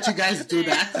 I'll let you guys do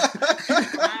that.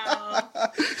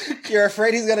 You're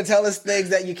afraid he's gonna tell us things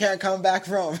that you can't come back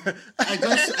from. I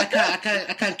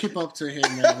can't keep up to him,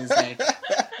 man. It's like,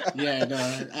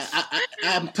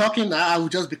 I'm talking now. I will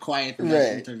just be quiet in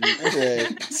this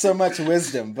interview. So much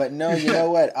wisdom, but no, you know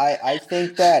what? I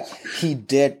think that he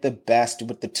did the best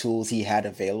with the tools he had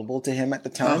available to him at the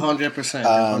time.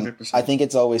 100%. I think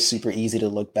it's always super easy to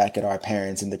look back at our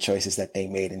parents and the choices that they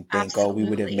made and think, we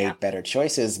would have made better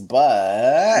choices,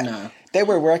 but they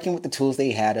were working with the tools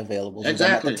they had available to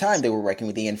them at the time. They were working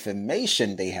with the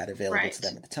information they had available to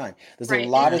them at the time. There's a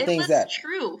lot of things that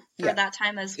true for that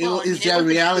time as well. It was their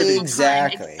reality.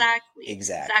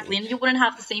 Exactly. And you wouldn't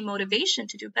have the same motivation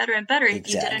to do better and better if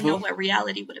you didn't know what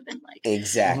reality would have been like.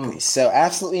 Exactly. So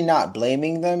absolutely not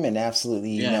blaming them, and absolutely,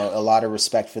 you know, a lot of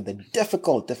respect for the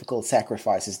difficult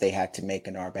sacrifices they had to make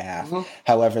on our behalf.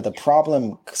 However, the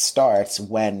problem starts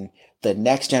when the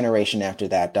next generation after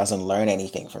that doesn't learn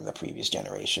anything from the previous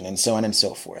generation, and so on and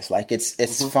so forth. Like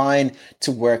it's fine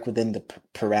to work within the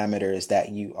parameters that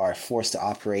you are forced to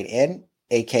operate in,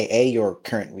 aka your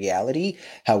current reality.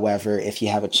 However, if you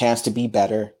have a chance to be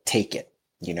better, take it.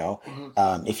 You know,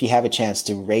 if you have a chance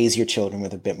to raise your children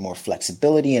with a bit more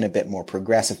flexibility and a bit more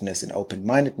progressiveness and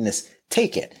open-mindedness,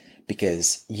 take it.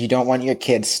 Because you don't want your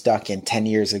kids stuck in 10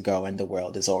 years ago and the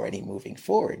world is already moving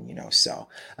forward, you know. So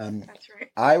that's right.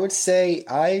 I would say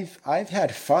I've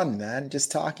had fun, man,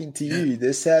 just talking to you.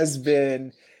 This has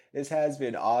been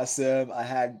awesome. I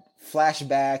had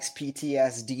flashbacks,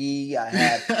 PTSD. I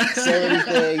had so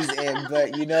many things,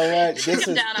 but you know what? This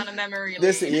was down on a memory lane.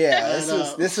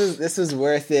 This was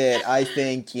worth it. I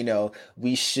think, you know,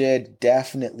 we should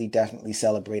definitely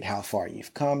celebrate how far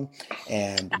you've come,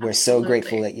 and we're so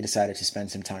grateful that you decided to spend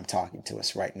some time talking to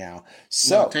us right now.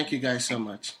 So thank you guys so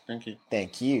much. Thank you.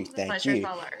 Thank you.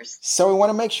 So we want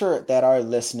to make sure that our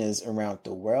listeners around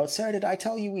the world, Sarah, did I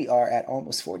tell you we are at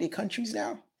almost 40 countries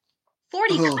now?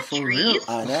 40 countries.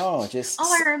 I know.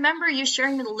 I remember you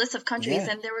sharing me the list of countries,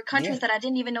 and there were countries that I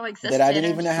didn't even know existed. That I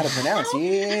didn't even know how to pronounce.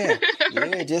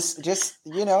 Yeah. Just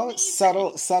you know,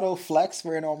 subtle flex.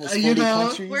 We're in almost 40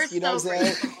 countries. We're you know so what I'm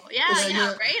saying?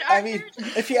 Yeah, right. I mean,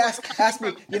 if you ask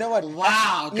me, you know what?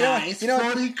 Wow, guys,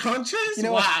 40 countries. You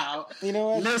know wow. You know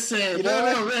what? Listen,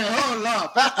 hold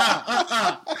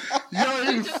up. You're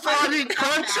in 40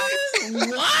 countries?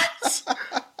 What?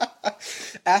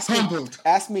 Ask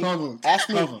me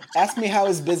how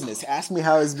is business. Ask me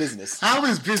how is business. How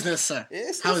is business, sir?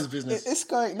 How is business? It's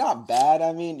going not bad.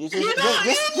 I mean, it's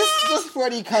just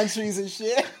 40 countries and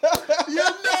shit. You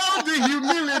know the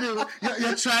humility.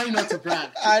 You're trying not to brag.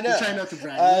 I know. You're trying not to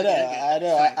brag. I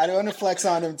know. I don't want to flex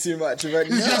on him too much, but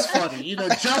it's just 40. You know,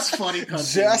 just 40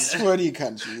 countries. Just 40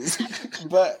 countries.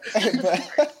 But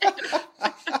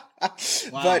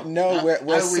wow. But no, we're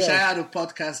I wish I had a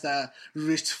podcast that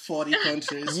reached 40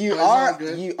 countries. You are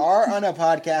on a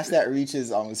podcast that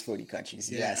reaches almost 40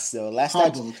 countries. Yeah. Yes. So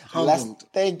humbled.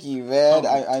 Thank you, man.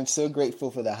 I'm so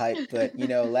grateful for the hype. But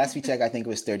last we checked, I think it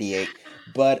was 38.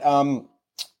 But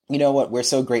you know what? We're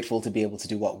so grateful to be able to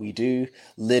do what we do,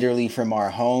 literally from our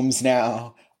homes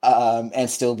now. And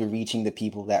still be reaching the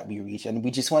people that we reach. And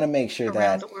we just want to make sure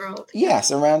around the world.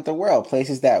 Yes, around the world,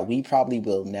 places that we probably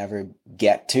will never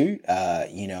get to,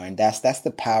 and that's the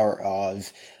power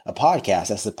of a podcast.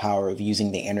 That's the power of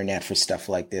using the internet for stuff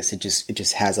like this. It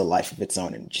just has a life of its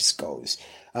own and it just goes.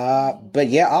 But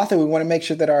yeah, Arthur, we want to make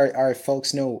sure that our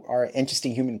folks know our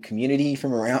interesting human community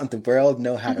from around the world,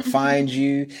 know how to find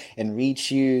you and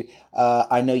reach you.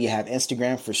 I know you have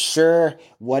Instagram for sure.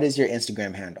 What is your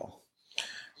Instagram handle?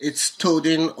 It's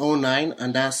Toden09,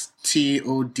 and that's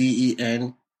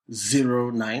TODEN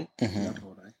 09. Mm-hmm.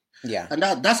 Yeah, and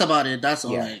that's about it. That's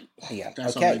all. Yeah.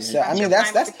 Okay. So I mean,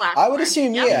 that's. I would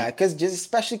assume, because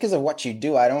especially because of what you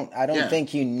do, I don't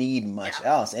think you need much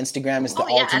else. Instagram is the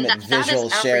ultimate visual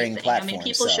sharing platform. I mean,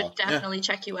 people should definitely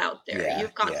check you out there. Yeah,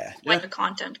 you've got quite the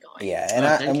content going.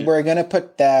 Yeah, and we're gonna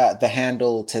put the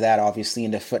handle to that obviously in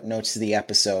the footnotes to the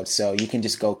episode, so you can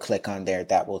just go click on there.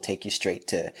 That will take you straight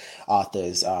to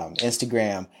Arthur's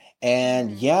Instagram.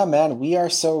 And yeah, man, we are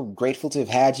so grateful to have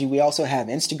had you. We also have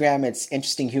Instagram. It's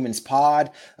Interesting Humans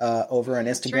Pod over on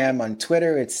Instagram. Right. On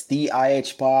Twitter, it's the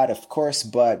IH Pod, of course,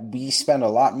 but we spend a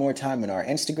lot more time on our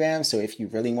Instagram. So if you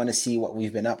really want to see what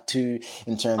we've been up to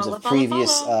in terms of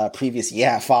previous,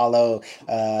 follow.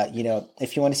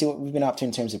 If you want to see what we've been up to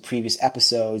in terms of previous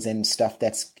episodes and stuff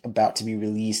that's about to be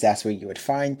released, that's where you would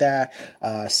find that.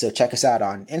 So check us out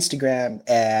on Instagram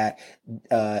at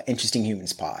Interesting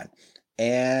Humans Pod.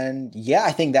 And yeah,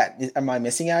 I think am I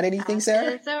missing out anything,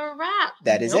 Sarah? That's a wrap.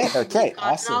 That is it. Okay,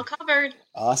 awesome. It all covered.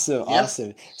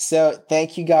 Awesome. So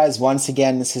thank you guys once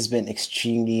again. This has been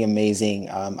extremely amazing.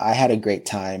 I had a great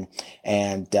time,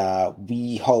 and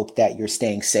we hope that you're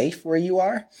staying safe where you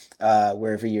are,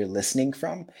 wherever you're listening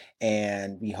from,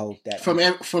 and we hope that from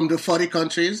the 40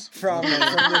 countries. From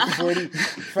the 40.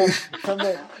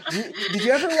 Did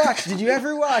you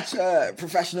ever watch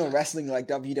professional wrestling like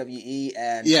WWE?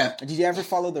 And did you ever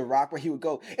follow The Rock where he would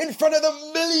go in front of the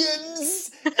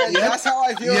millions? And that's how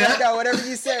I feel right now. Whenever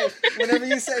you say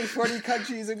 40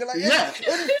 countries, and be like, in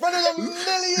front of the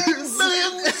millions.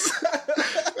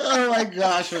 Oh my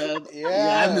gosh, man.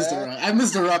 Yeah, I miss The Rock. I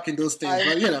miss The Rock in those things,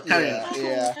 but carry on.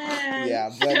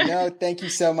 Yeah. But no, thank you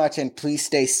so much, and please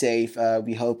stay safe.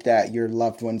 We hope that your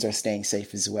loved ones are staying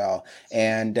safe as well.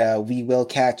 And we will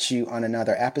catch you on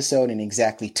another episode in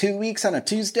exactly 2 weeks on a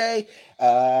Tuesday.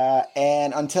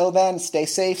 And until then, stay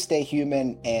safe, stay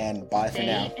human, and bye for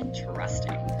now.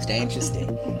 Stay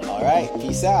interesting. All right,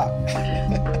 peace out.